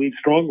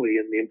strongly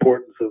in the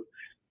importance of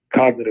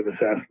cognitive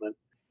assessment,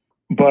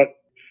 but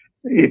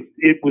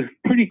it was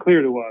pretty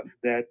clear to us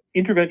that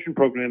intervention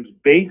programs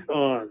based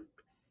on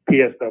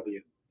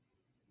PSW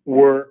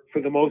were,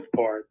 for the most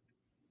part,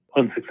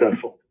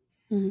 unsuccessful.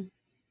 Mm-hmm.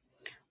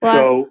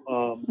 Go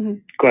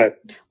ahead.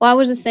 Well, I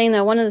was just saying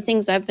that one of the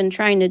things I've been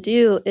trying to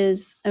do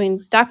is,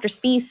 Dr.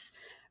 Spees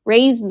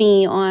raised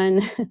me on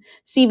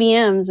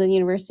CBMs at the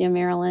University of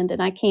Maryland,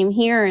 and I came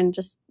here and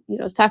just,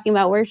 was talking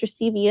about, where's your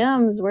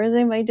CBMs? Where's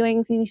anybody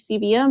doing these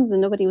CBMs?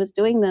 And nobody was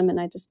doing them, and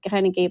I just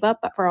kind of gave up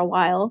for a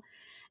while.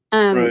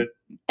 Right.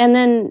 And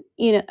then,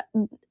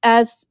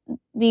 as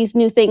these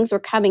new things were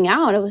coming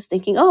out, I was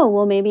thinking, oh,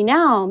 well, maybe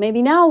now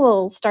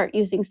we'll start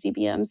using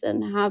CBMs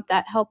and have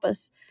that help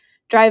us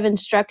drive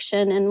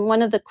instruction. And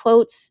one of the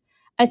quotes,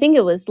 I think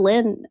it was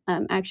Lynn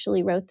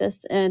actually wrote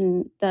this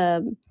in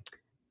the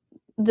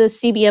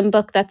CBM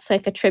book that's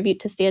like a tribute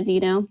to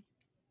Standino.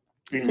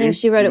 I think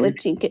she wrote it with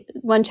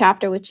one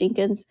chapter with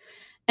Jenkins.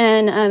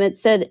 And it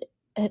said,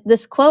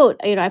 this quote,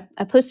 I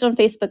posted on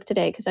Facebook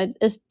today because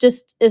it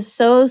just is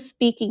so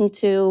speaking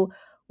to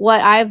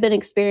what I've been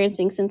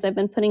experiencing since I've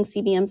been putting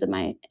CBMs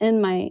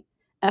in my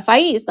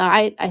FIEs. Now,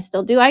 I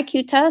still do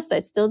IQ tests. I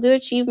still do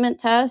achievement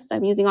tests.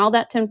 I'm using all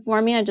that to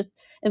inform me. I just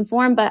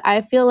inform, but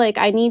I feel like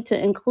I need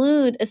to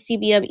include a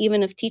CBM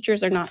even if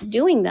teachers are not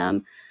doing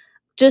them,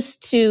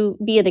 just to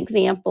be an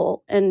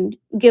example and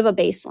give a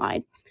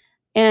baseline.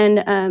 And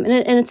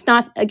it's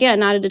not, again,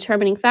 not a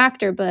determining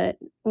factor, but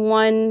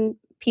one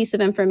piece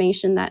of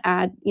information that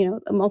add,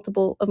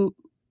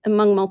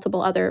 among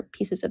multiple other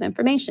pieces of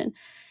information.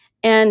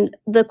 And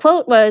the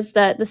quote was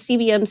that the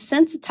CBM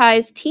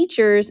sensitized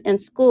teachers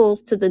and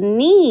schools to the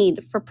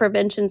need for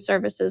prevention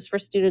services for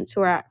students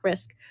who are at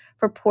risk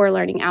for poor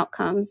learning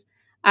outcomes.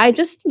 I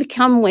just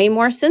become way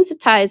more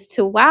sensitized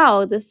to,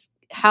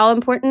 how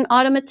important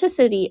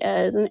automaticity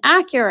is and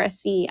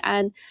accuracy,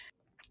 and,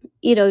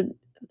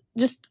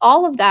 just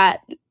all of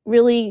that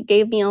really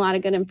gave me a lot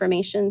of good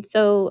information.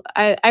 So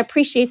I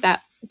appreciate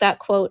that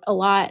quote a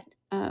lot,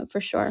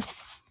 for sure.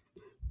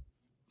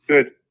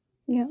 Good.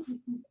 Yeah.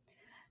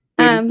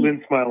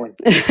 Lynn smiling.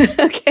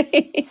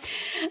 Okay.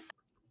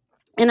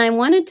 And I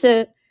wanted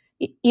to,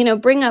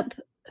 bring up,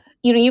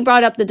 you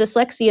brought up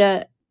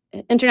the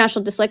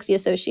International Dyslexia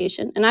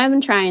Association, and I've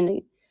been trying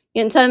to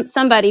get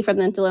somebody from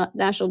the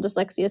International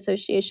Dyslexia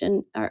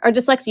Association, or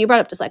dyslexia. You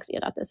brought up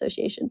dyslexia, not the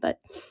association, but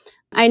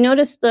I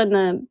noticed in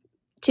the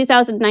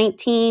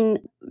 2019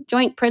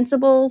 Joint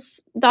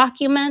Principles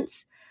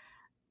documents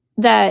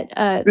that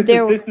is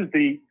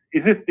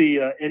this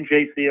the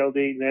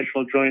NJCLD,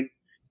 National Joint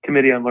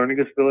Committee on Learning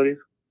Disabilities?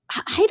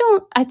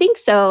 I think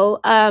so.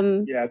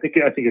 Yeah, I think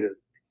it is.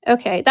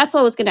 Okay, that's what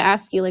I was going to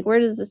ask you. Like, where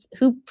does this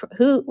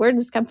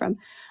come from?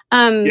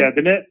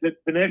 The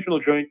National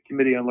Joint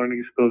Committee on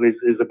Learning Disabilities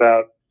is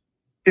about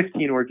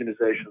 15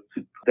 organizations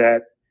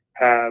that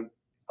have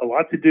a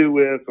lot to do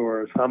with,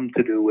 or some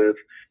to do with,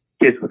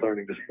 kids with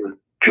learning disabilities,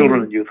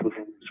 children and youth with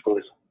learning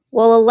disabilities.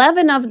 Well,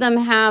 11 of them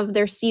have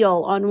their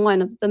seal on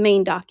one of the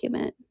main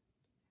document.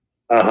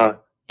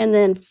 And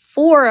then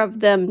 4 of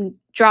them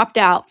dropped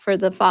out for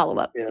the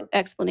follow-up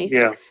explanation.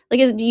 Yeah.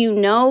 Like, do you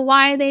know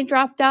why they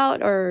dropped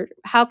out, or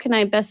how can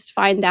I best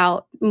find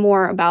out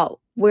more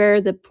about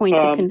where the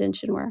points of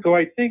contention were?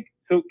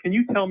 So can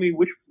you tell me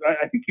which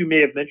I think you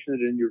may have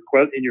mentioned it in your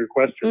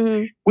question.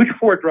 Mm-hmm. Which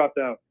 4 dropped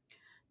out?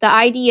 The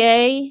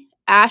IDA,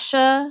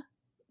 ASHA,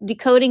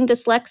 decoding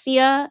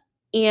dyslexia,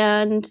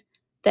 and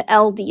the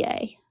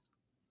LDA.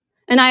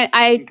 And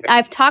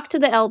I've talked to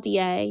the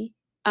LDA,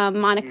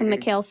 Monica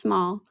McHale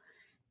Small,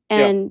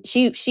 and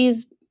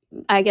she's,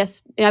 I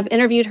guess, I've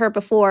interviewed her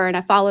before and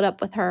I followed up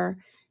with her,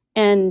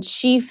 and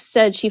she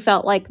said she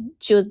felt like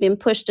she was being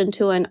pushed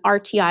into an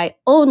RTI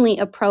only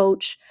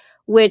approach,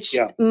 which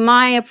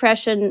my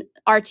impression,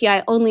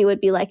 RTI only would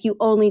be like you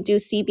only do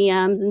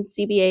CBMs and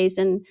CBAs,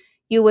 and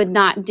you would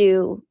not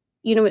do,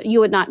 you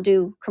would not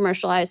do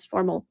commercialized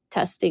formal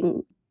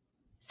testing.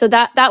 So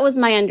that was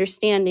my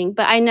understanding,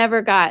 but I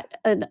never got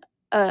an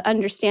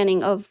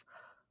understanding of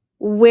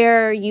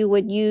where you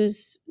would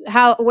use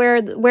how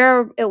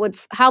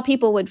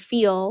people would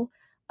feel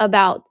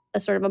about a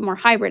sort of a more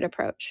hybrid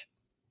approach.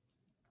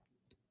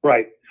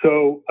 Right.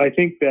 So I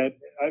think that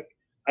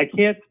I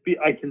can't speak.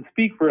 I can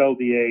speak for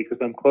LDA because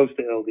I'm close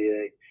to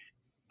LDA.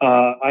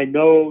 I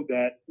know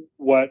that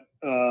what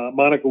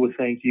Monica was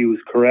saying to you is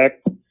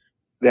correct.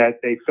 That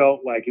they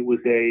felt like it was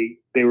they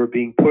were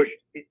being pushed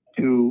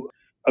to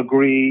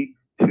agree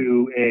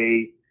to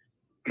a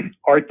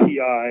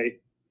RTI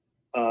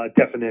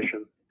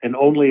definition, and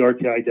only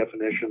RTI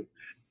definition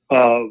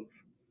of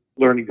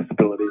learning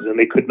disabilities, and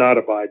they could not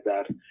abide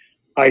that.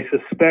 I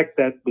suspect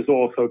that was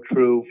also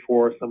true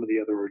for some of the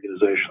other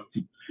organizations.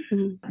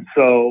 Mm-hmm.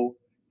 So,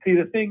 see,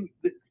 the thing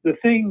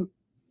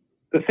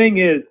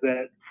is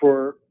that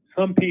for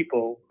some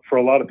people, for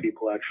a lot of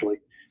people actually,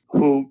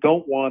 who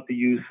don't want the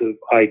use of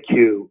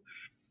IQ,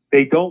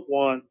 they don't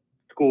want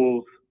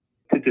schools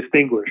to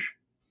distinguish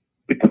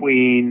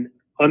between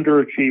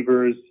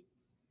underachievers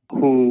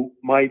who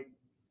might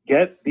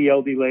get the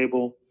LD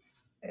label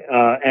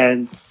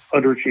and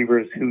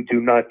underachievers who do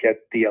not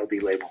get the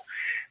LD label.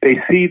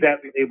 They see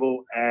that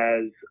label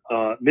as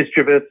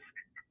mischievous,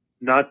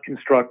 not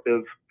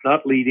constructive,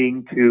 not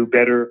leading to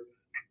better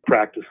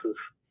practices.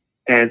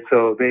 And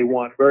so they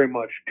want very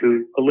much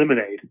to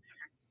eliminate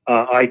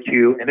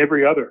IQ and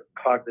every other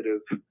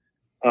cognitive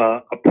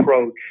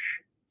approach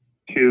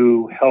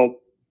to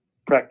help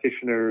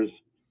practitioners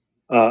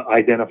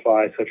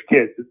identify such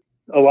kids.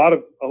 A lot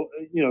of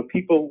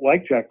people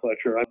like Jack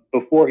Fletcher,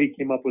 before he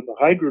came up with the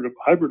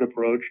hybrid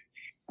approach,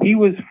 he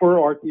was for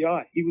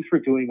RTI. He was for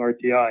doing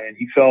RTI, and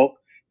he felt,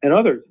 and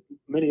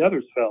many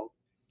others felt,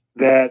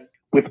 that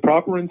with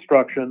proper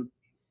instruction,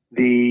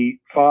 the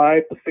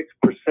 5 to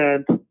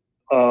 6%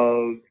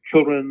 of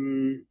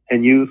children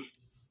and youth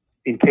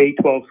in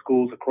K-12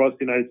 schools across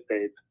the United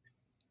States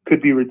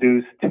could be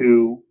reduced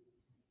to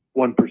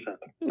 1%.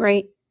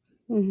 Right.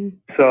 Mm-hmm.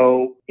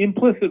 So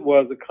implicit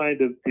was a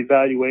kind of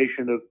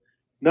evaluation of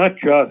not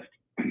just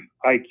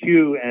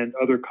IQ and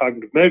other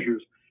cognitive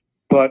measures,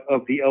 but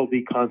of the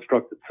LD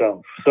construct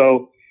itself.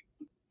 So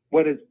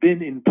what has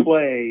been in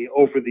play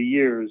over the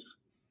years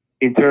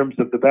in terms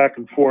of the back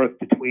and forth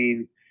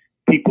between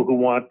people who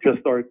want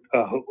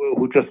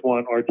who just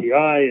want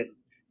RTI and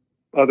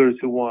others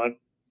who want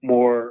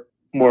more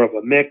of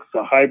a mix,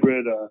 a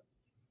hybrid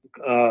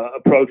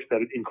approach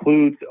that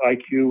includes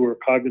IQ or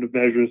cognitive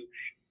measures,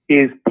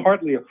 is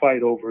partly a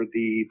fight over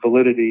the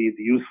validity,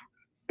 the use,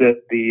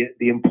 the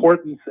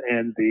importance,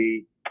 and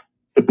the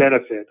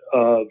benefit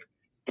of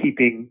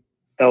keeping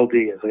LD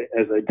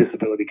as a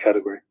disability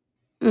category.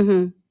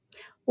 Mm-hmm.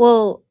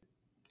 Well,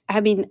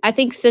 I mean, I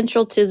think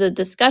central to the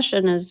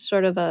discussion is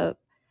sort of the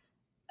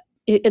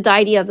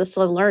idea of the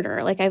slow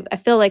learner. Like I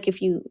feel like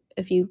if you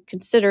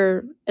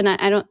consider, and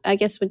I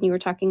guess when you were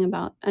talking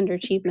about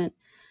underachievement,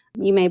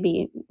 you may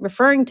be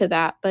referring to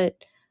that, but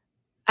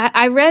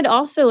I read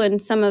also in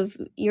some of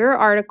your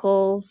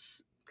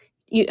articles,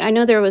 I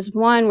know there was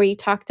one where you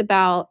talked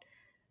about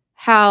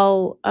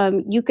how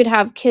you could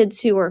have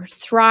kids who are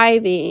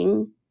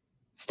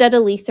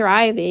steadily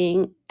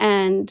thriving,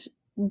 and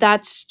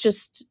that's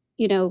just,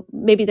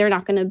 maybe they're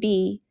not going to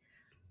be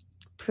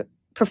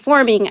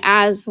performing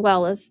as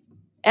well as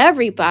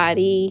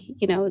everybody,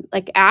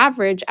 like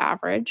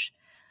average,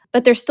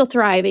 but they're still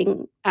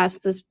thriving as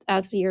the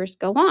years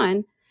go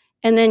on.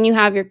 And then you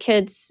have your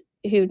kids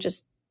who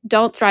just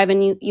don't thrive,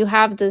 and you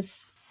have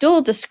this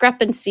dual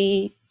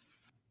discrepancy,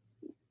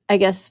 I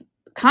guess,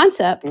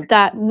 concept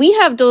that we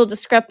have dual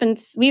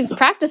discrepancy. We've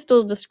practiced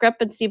dual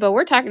discrepancy, but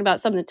we're talking about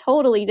something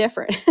totally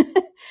different in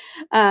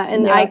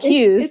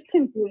IQs. It's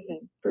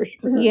confusing for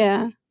sure.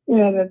 Yeah.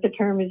 That the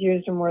term is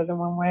used in more than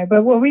one way.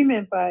 But what we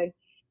meant by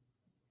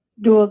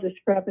dual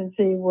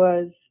discrepancy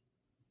was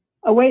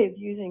a way of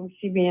using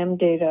CBM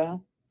data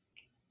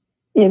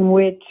in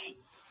which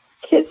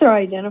kids are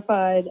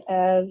identified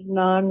as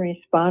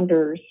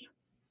non-responders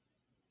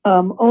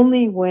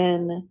only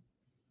when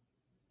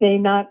they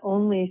not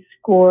only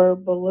score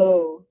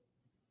below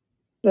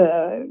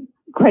the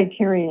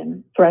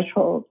criterion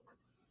threshold,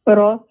 but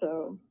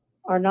also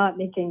are not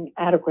making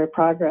adequate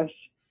progress.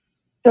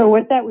 So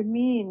what that would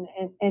mean,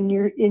 and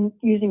you're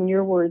using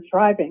your word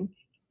thriving,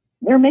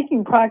 they're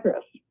making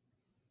progress.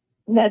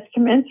 And that's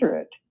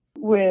commensurate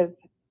with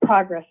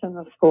progress in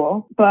the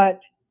school,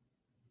 but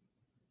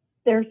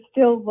they're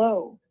still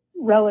low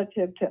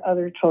relative to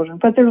other children,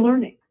 but they're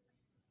learning.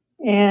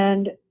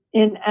 And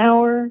in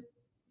our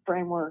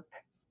framework,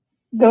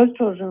 those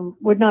children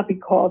would not be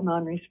called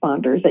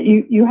non-responders. That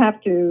you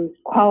have to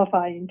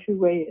qualify in two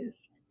ways.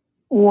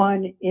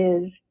 One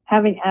is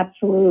having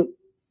absolute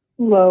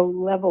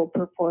low-level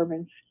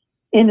performance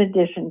in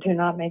addition to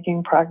not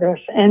making progress.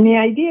 And the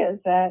idea is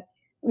that,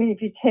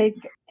 if you take,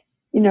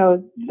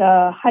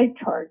 the height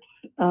charts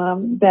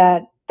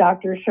that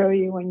doctors show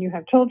you when you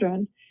have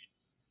children,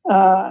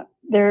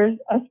 there's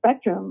a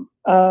spectrum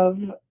of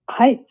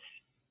heights.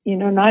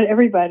 Not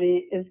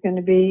everybody is going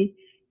to be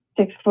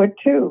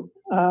 6'2"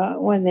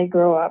 when they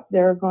grow up.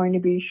 There are going to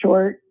be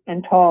short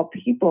and tall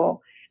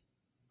people,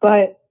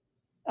 but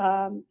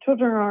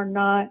children are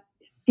not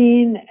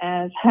seen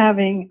as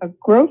having a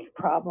growth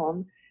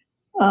problem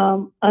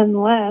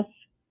unless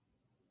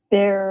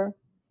they're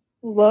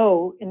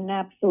low in an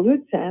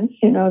absolute sense.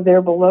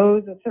 They're below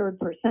the third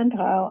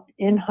percentile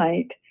in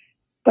height,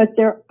 but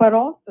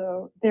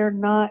also they're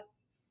not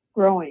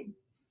growing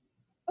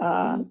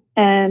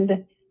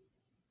and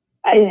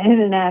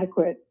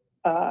inadequate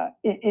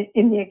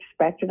in the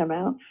expected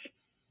amounts.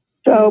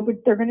 So,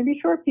 but they're going to be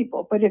short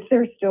people. But if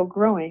they're still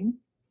growing,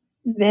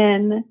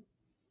 then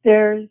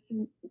there's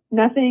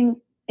nothing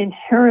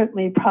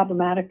inherently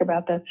problematic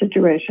about that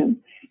situation.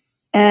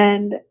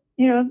 And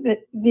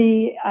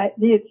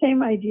the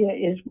same idea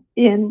is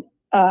in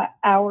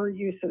our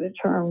use of the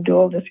term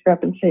dual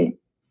discrepancy.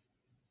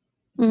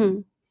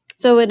 Mm-hmm.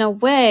 So in a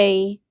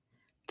way,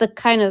 the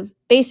kind of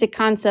basic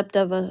concept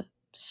of a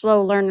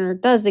slow learner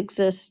does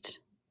exist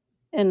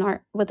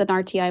with an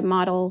RTI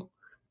model,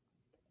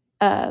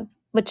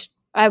 which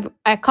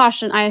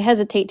I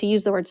hesitate to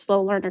use the word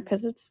slow learner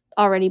because it's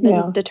already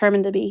been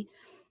determined to be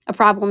a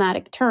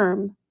problematic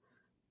term,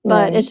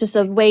 but it's just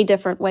a way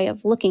different way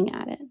of looking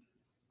at it.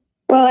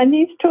 Well, and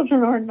these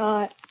children are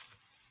not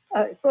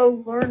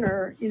slow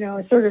learner,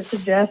 it sort of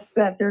suggests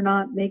that they're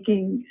not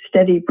making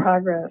steady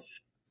progress.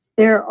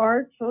 There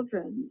are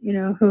children,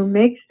 who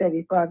make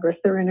steady progress.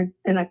 They're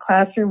in a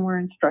classroom where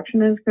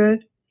instruction is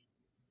good.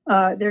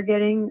 They're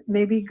getting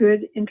maybe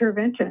good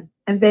intervention,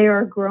 and they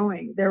are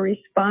growing. They're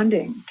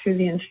responding to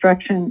the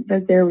instruction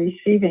that they're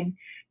receiving,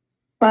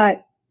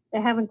 but they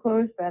haven't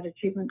closed that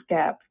achievement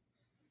gap.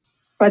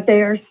 But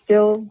they are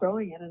still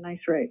growing at a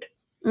nice rate.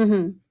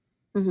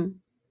 Mm-hmm. Mm-hmm.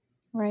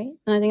 Right.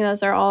 And I think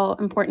those are all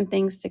important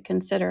things to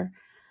consider,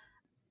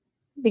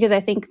 because I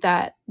think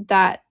that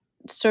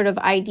sort of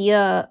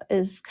idea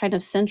is kind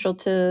of central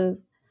to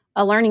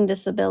a learning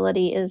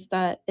disability, is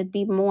that it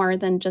be more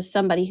than just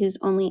somebody who's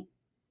only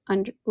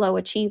low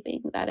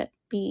achieving, that it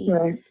be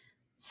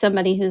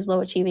somebody who's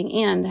low achieving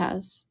and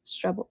has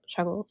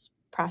struggles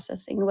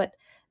processing. But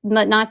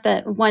not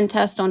that one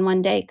test on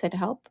one day could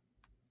help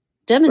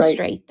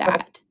demonstrate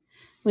that.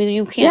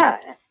 You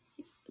can't.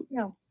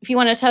 Yeah. If you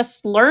want to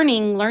test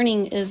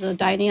learning is a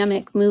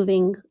dynamic,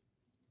 moving,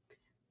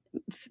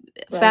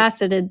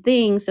 faceted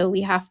thing. So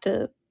we have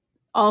to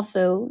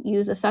also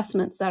use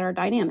assessments that are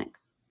dynamic.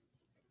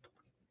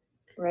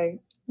 Right.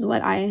 Is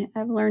what I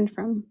have learned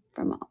from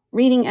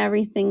reading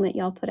everything that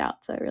y'all put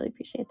out. So I really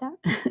appreciate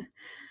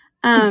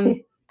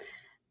that.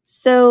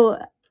 So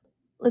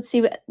let's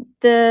see.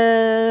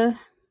 The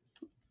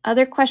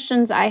other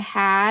questions I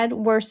had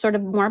were sort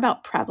of more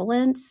about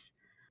prevalence.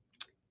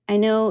 I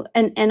know,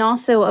 and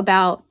also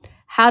about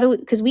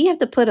because we have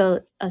to put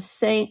a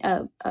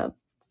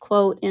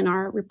quote in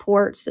our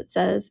reports that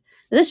says,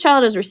 this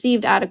child has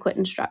received adequate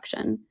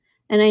instruction.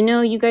 And I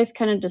know you guys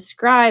kind of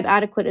describe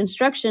adequate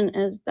instruction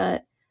as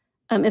that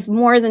if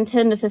more than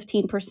 10 to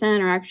 15%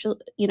 are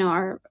actually,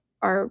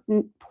 are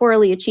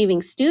poorly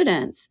achieving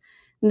students,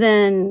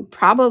 then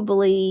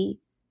probably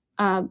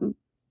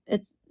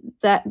it's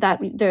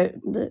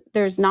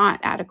there's not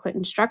adequate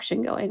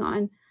instruction going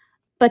on.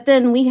 But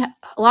then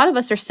a lot of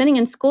us are sitting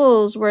in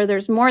schools where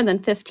there's more than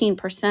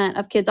 15%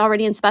 of kids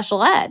already in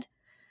special ed.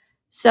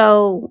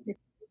 So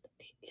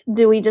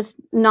do we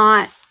just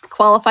not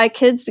qualify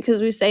kids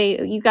because we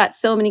say you got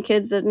so many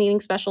kids that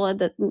needing special ed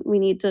that we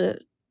need to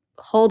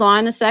hold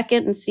on a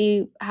second and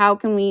see how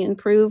can we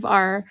improve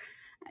our,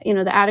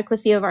 the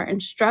adequacy of our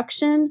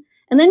instruction?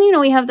 And then,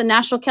 we have the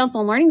National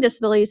Council on Learning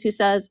Disabilities who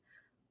says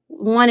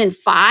 1 in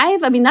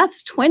 5. I mean,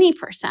 that's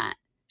 20%.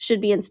 Should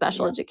be in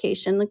special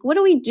education. Like, what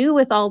do we do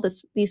with all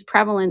these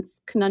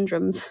prevalence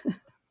conundrums?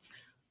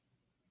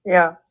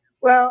 Yeah.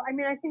 Well, I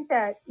mean, I think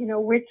that,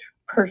 which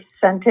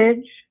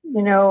percentage,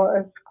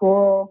 a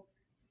school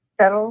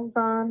settles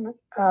on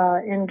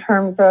in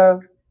terms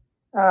of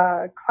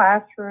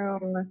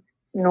classroom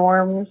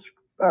norms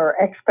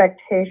or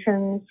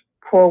expectations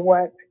for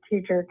what a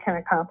teacher can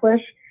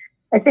accomplish.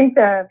 I think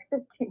the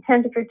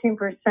 10 to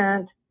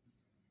 15%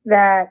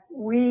 that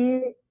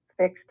we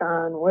fixed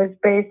on was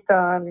based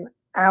on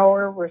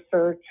our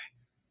research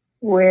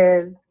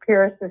with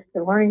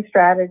peer-assisted learning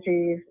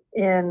strategies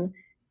in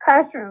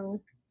classrooms,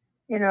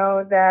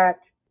 that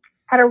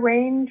had a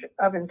range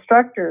of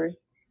instructors,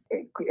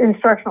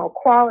 instructional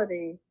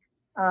quality.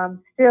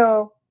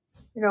 Still,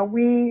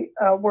 we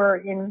were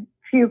in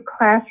few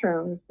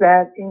classrooms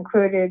that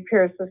included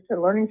peer-assisted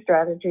learning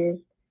strategies.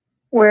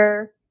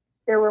 where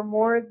there were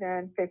more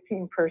than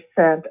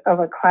 15% of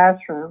a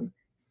classroom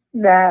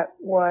that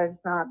was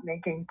not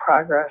making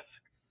progress.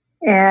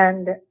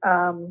 And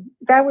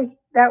that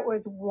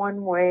was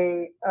one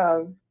way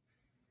of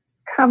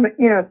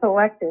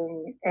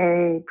selecting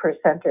a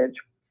percentage.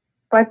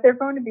 But there are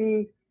going to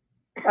be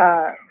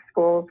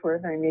schools where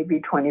there may be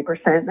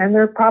 20%, and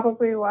there are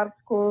probably a lot of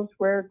schools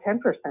where 10%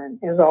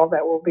 is all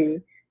that will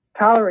be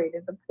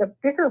tolerated. The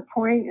bigger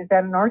point is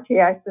that an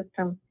RTI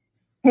system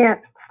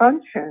can't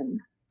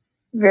function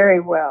very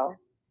well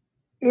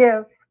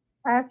if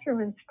classroom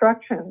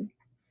instruction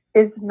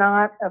is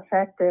not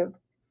effective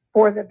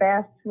for the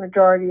vast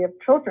majority of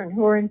children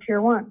who are in Tier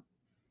 1.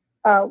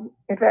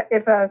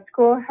 If a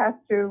school has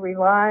to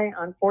rely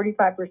on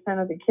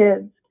 45% of the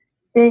kids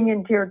being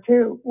in Tier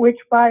 2, which,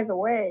 by the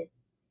way,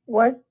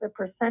 was the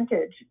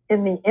percentage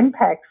in the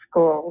impact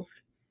schools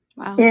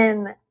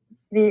in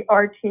the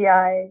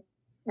RTI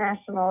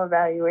national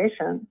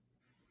evaluation,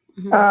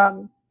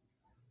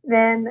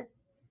 then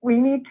we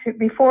need to,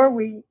 before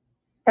we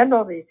send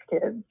all these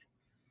kids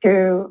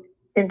to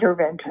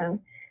intervention,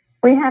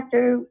 we have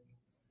to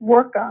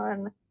work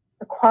on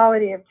the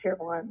quality of Tier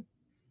 1.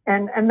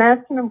 And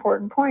that's an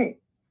important point,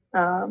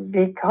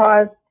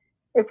 because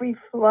if we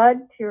flood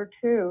Tier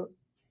 2,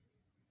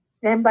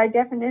 then by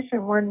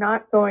definition, we're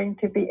not going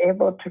to be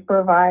able to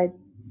provide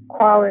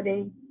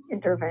quality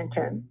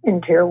intervention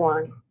in Tier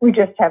 1. We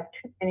just have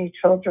too many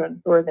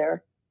children who are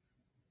there.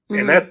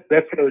 And that's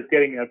what I was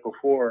getting at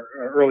before,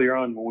 earlier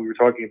on when we were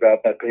talking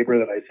about that paper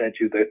that I sent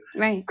you,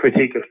 the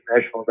critique of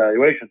national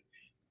evaluation.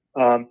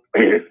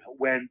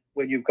 When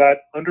you've got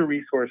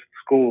under-resourced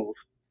schools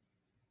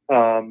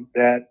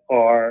that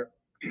are,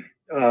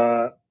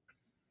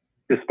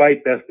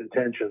 despite best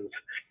intentions,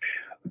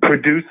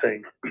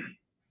 producing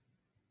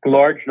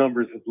large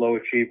numbers of low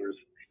achievers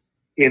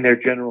in their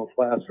general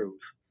classrooms,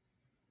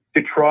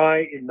 to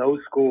try in those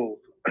schools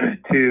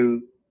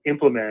to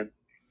implement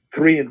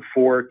 3 and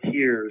 4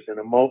 tiers in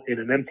an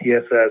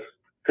MTSS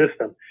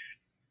system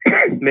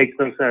makes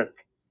no sense.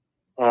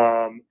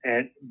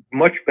 And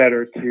much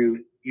better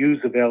to use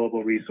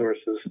available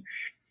resources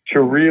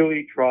to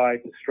really try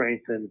to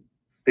strengthen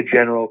the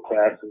general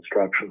class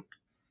instruction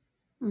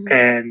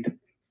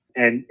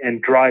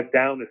and drive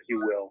down, if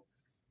you will,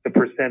 the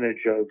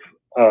percentage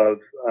of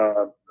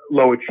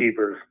low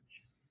achievers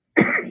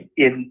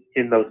in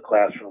those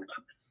classrooms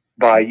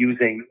by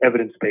using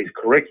evidence-based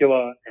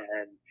curricula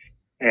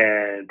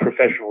and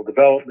professional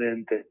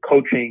development and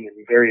coaching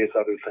and various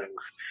other things.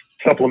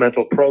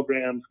 Supplemental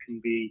programs can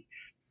be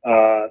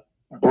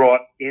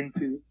brought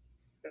into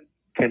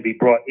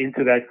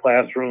that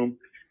classroom.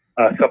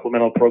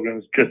 Supplemental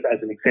programs, just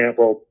as an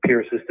example,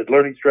 peer-assisted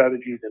learning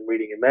strategies in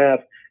reading and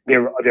math.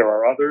 There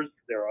are others.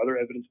 There are other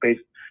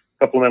evidence-based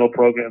supplemental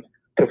programs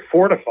to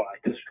fortify,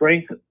 to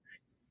strengthen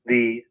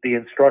the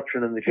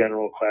instruction in the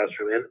general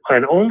classroom.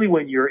 And only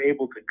when you're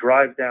able to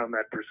drive down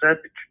that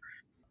percentage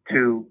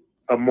to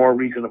a more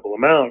reasonable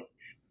amount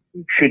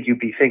should you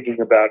be thinking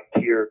about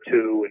Tier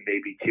 2 and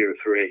maybe Tier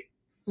 3.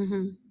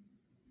 Mm-hmm.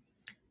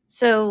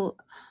 So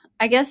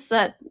I guess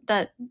that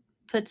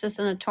puts us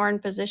in a torn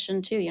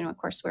position too. Of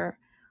course,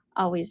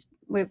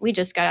 we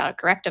just got out of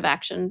corrective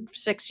action,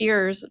 6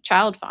 years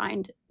child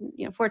find,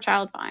 for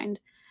child find.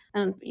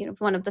 And,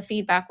 one of the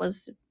feedback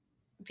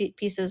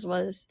pieces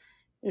was,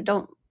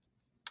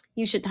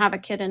 you shouldn't have a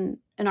kid in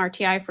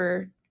RTI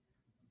for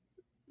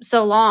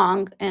so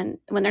long and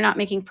when they're not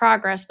making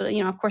progress. But,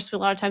 of course, a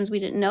lot of times we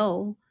didn't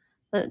know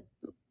that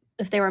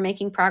if they were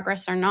making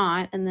progress or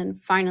not. And then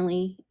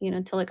finally,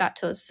 until it got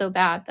to so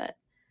bad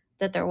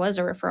that there was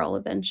a referral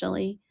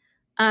eventually.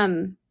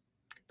 But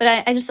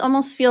I just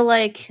almost feel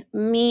like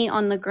me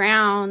on the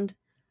ground,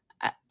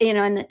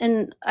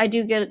 and I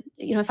do get,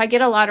 if I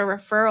get a lot of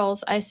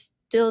referrals, I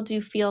still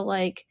do feel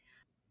like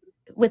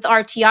with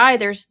RTI,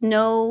 there's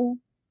no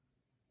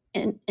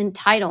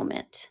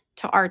entitlement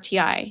to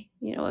RTI.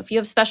 If you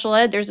have special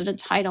ed, there's an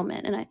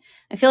entitlement. And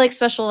I feel like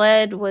special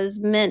ed was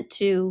meant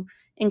to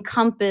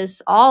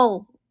encompass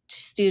all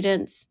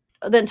students,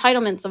 the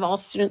entitlements of all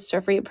students to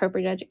a free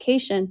appropriate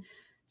education.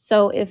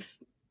 So if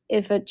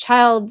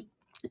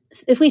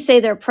we say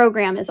their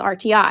program is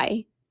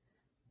RTI,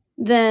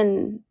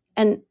 then,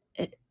 and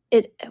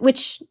it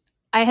which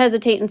I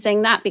hesitate in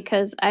saying that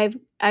because I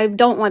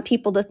don't want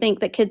people to think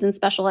that kids in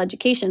special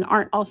education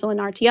aren't also in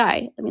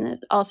RTI. I mean,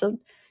 also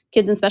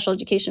kids in special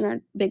education are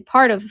a big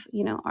part of,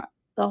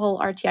 the whole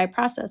RTI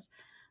process.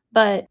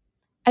 But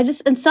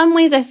in some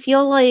ways, I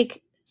feel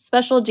like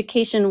special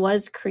education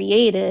was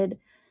created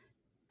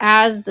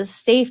as the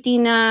safety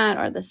net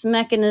or this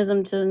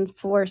mechanism to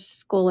enforce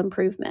school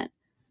improvement.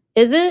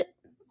 Is it?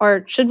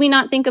 Or should we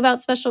not think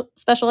about special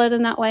ed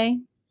in that way?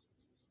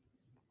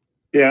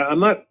 Yeah, I'm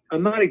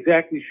not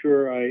exactly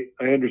sure I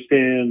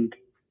understand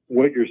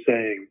what you're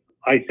saying.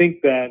 I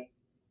think that,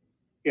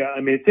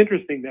 it's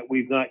interesting that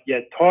we've not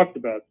yet talked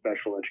about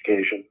special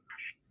education.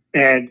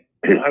 And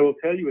I will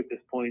tell you at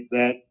this point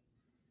that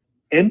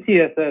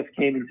MTSS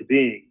came into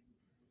being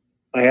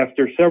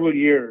after several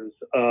years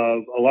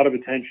of a lot of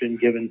attention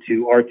given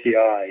to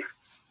RTI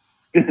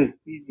this is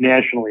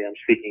nationally I'm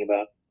speaking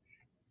about,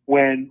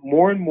 when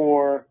more and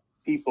more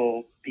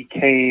people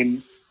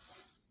became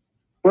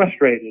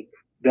frustrated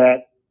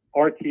that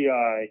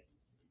RTI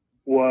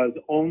was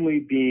only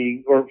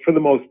being, or for the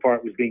most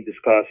part, was being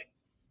discussed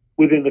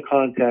within the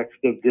context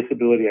of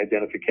disability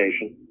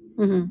identification,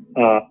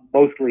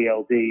 mostly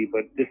LD,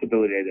 but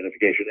disability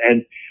identification.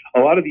 And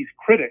a lot of these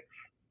critics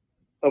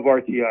of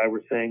RTI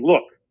were saying,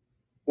 look,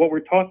 what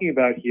we're talking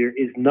about here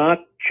is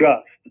not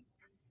just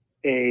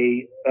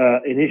an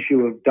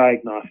issue of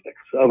diagnostics,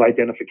 of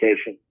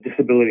identification,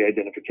 disability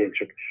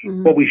identification.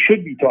 What we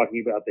should be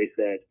talking about, they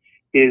said,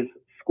 is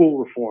school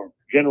reform,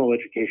 general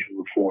education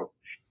reform.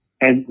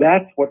 And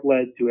that's what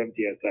led to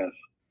MTSS.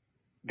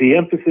 The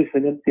emphasis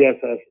in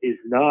MTSS is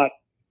not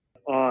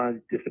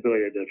on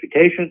disability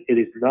identification. It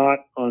is not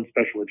on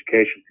special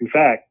education. In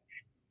fact,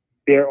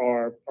 there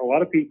are a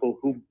lot of people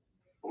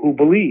who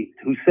believed,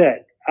 who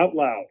said out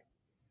loud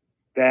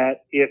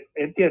that if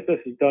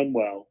MTSS is done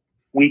well,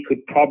 we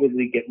could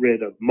probably get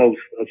rid of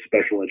most of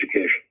special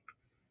education.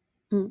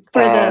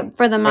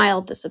 For the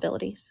mild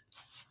disabilities.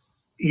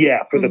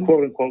 Yeah, for the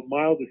quote unquote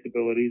mild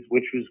disabilities,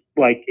 which was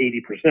like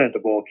 80%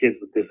 of all kids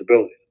with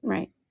disabilities.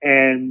 Right.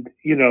 And,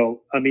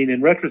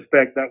 in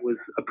retrospect, that was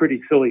a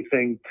pretty silly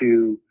thing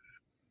to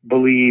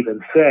believe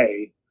and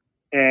say.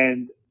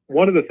 And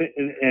one of the things,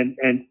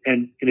 and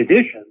in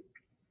addition,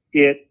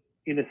 it,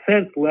 in a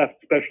sense, left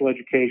special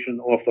education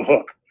off the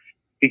hook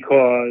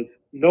because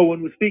no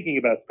one was speaking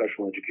about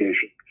special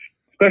education.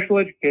 Special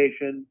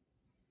education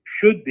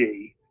should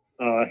be,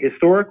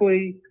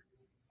 historically,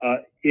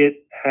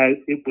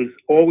 it was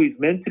always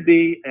meant to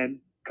be, and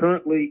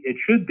currently it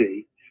should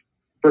be,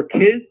 for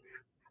kids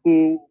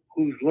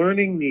whose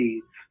learning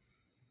needs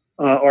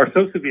are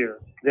so severe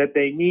that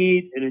they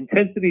need an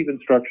intensity of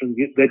instruction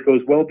that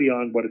goes well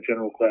beyond what a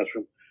general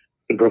classroom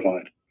can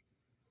provide.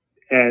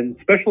 And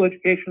special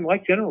education,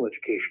 like general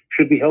education,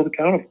 should be held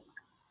accountable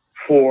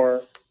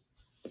for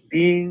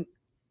being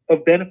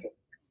of benefit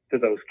to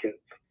those kids.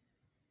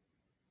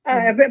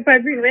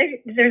 But related,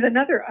 there's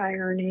another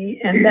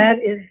irony, and that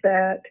is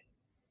that,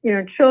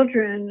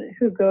 children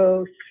who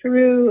go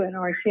through an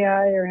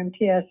RTI or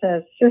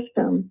MTSS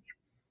system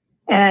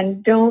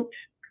and don't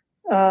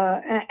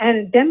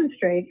and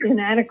demonstrate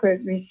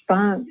inadequate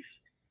response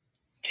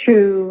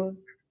to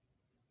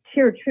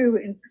tier 2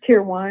 and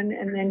tier 1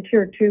 and then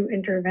tier 2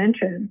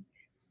 intervention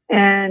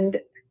and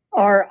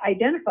are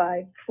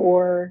identified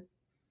for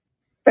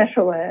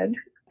special ed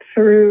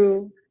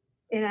through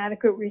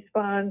inadequate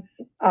response,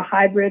 a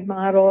hybrid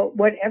model,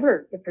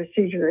 whatever the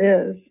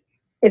procedure is.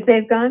 If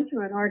they've gone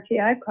through an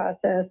RTI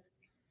process,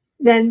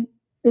 then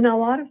in a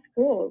lot of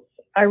schools,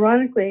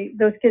 ironically,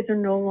 those kids are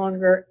no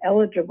longer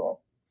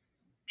eligible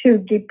to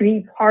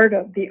be part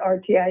of the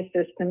RTI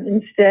system.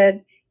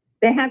 Instead,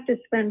 they have to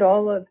spend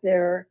all of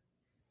their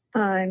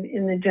time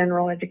in the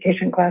general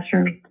education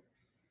classroom.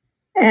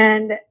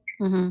 And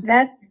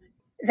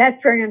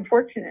that's very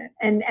unfortunate.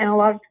 And a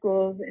lot of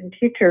schools and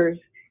teachers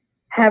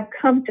have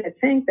come to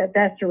think that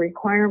that's a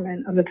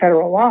requirement of the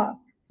federal law.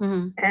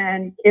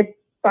 And it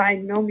by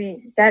no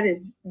means, that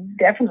is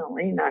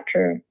definitely not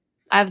true.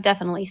 I've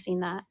definitely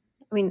seen that.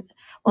 In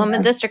the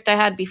district I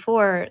had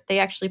before, they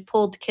actually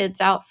pulled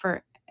kids out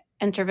for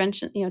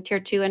intervention,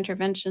 tier 2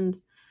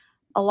 interventions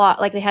a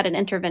lot. Like they had an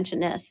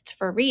interventionist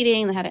for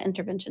reading, they had an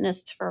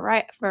interventionist for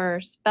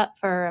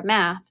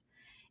math.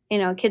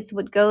 Kids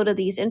would go to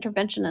these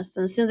interventionists,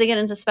 and as soon as they get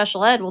into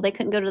special ed, they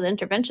couldn't go to the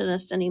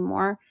interventionist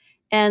anymore.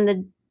 And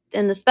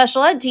the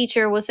special ed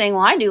teacher was saying,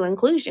 well, I do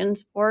inclusion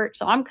support,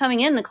 so I'm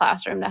coming in the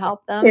classroom to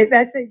help them. Yeah,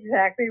 that's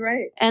exactly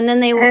right. And then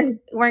they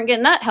weren't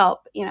getting that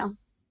help, they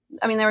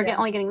were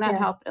only getting that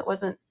help. It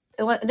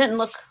didn't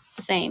look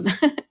the same.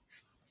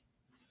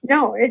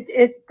 No,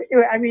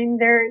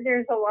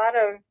 there's a lot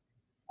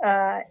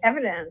of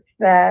evidence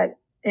that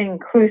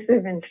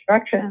inclusive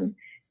instruction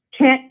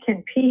can't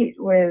compete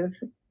with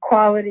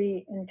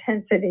quality,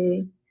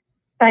 intensity,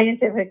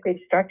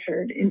 scientifically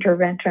structured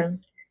interventions.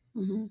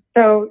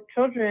 So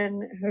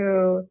children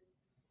who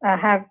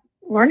have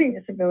learning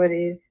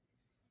disabilities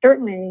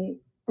certainly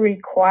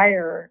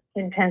require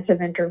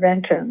intensive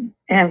intervention,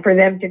 and for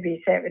them to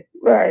be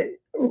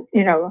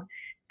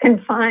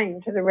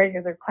confined to the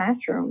regular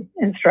classroom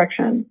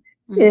instruction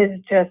is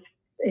just,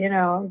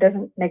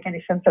 doesn't make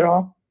any sense at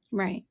all.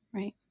 Right.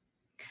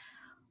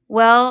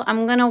 Well,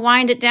 I'm going to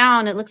wind it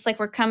down. It looks like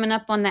we're coming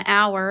up on the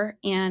hour,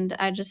 and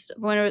I just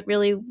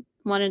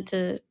wanted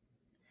to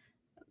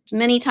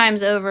many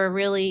times over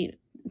really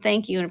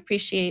thank you and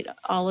appreciate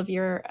all of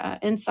your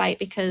insight,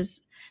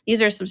 because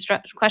these are some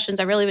questions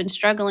I've really been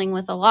struggling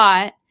with a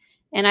lot.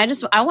 And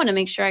I want to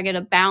make sure I get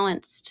a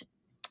balanced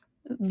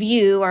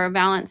view or a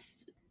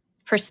balanced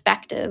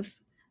perspective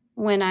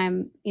when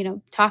I'm,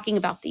 talking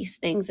about these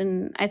things.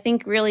 And I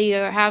think really you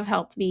have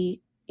helped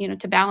me,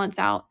 to balance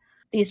out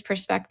these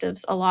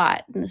perspectives a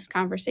lot in this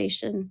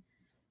conversation.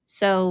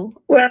 So,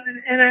 well,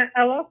 and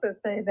I'll also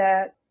say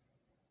that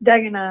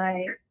Doug and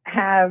I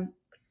have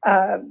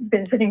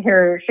been sitting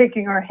here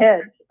shaking our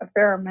heads a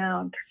fair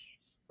amount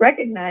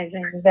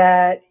recognizing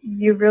that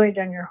you've really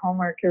done your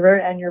homework. You're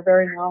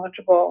very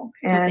knowledgeable,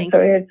 and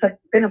so you. it's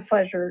been a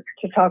pleasure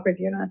to talk with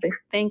you, Nancy.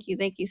 Thank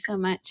you so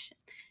much.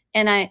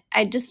 And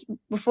I just,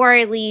 before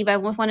I leave, I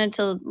wanted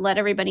to let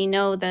everybody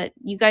know that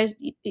you guys,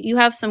 you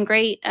have some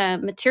great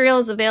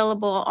materials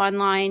available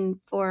online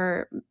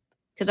for,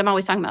 because I'm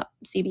always talking about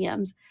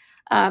CBMs,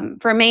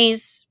 for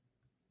May's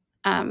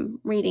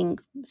reading.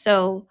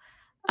 So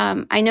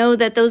I know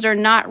that those are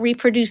not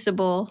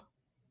reproducible,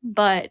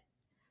 but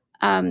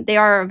they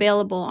are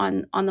available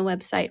on the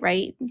website,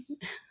 right?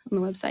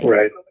 On the website.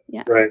 Right.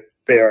 Yeah. Right.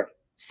 They are.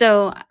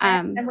 So,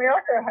 and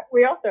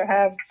we also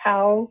have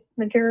PAL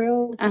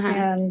materials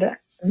and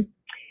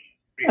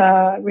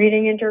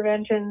reading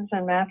interventions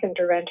and math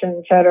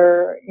interventions that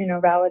are,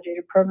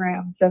 validated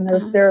programs,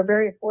 and they're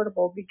very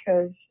affordable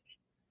because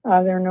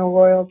there are no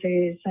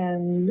royalties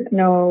and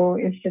no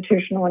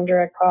institutional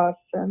indirect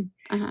costs, and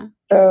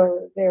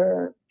so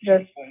they're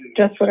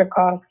just what it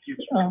costs.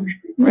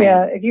 Right.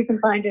 Yeah, if you can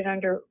find it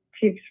under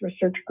Fuchs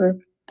Research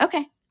Group.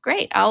 Okay.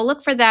 Great. I'll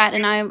look for that,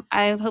 and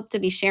I hope to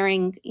be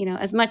sharing,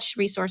 as much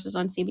resources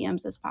on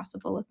CBMs as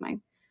possible with my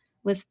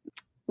with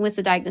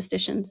the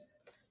diagnosticians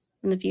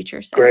in the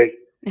future. So. Great.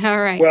 All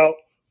right. Well,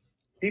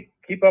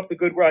 keep up the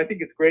good work. I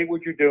think it's great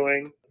what you're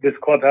doing. This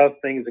Clubhouse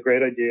thing is a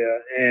great idea,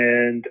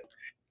 and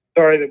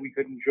sorry that we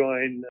couldn't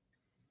join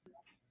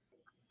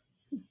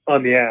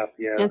on the app.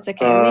 Yeah, that's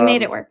okay. We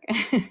made it work.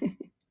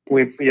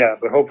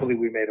 But hopefully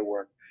we made it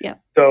work. Yeah.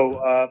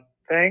 So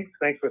thanks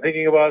for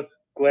thinking of us.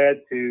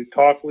 Glad to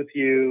talk with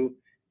you,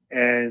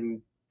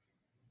 and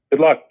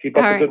good luck. Keep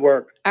up the good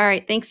work. All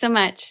right. Thanks so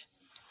much.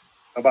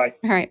 Bye-bye.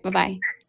 All right. Bye-bye.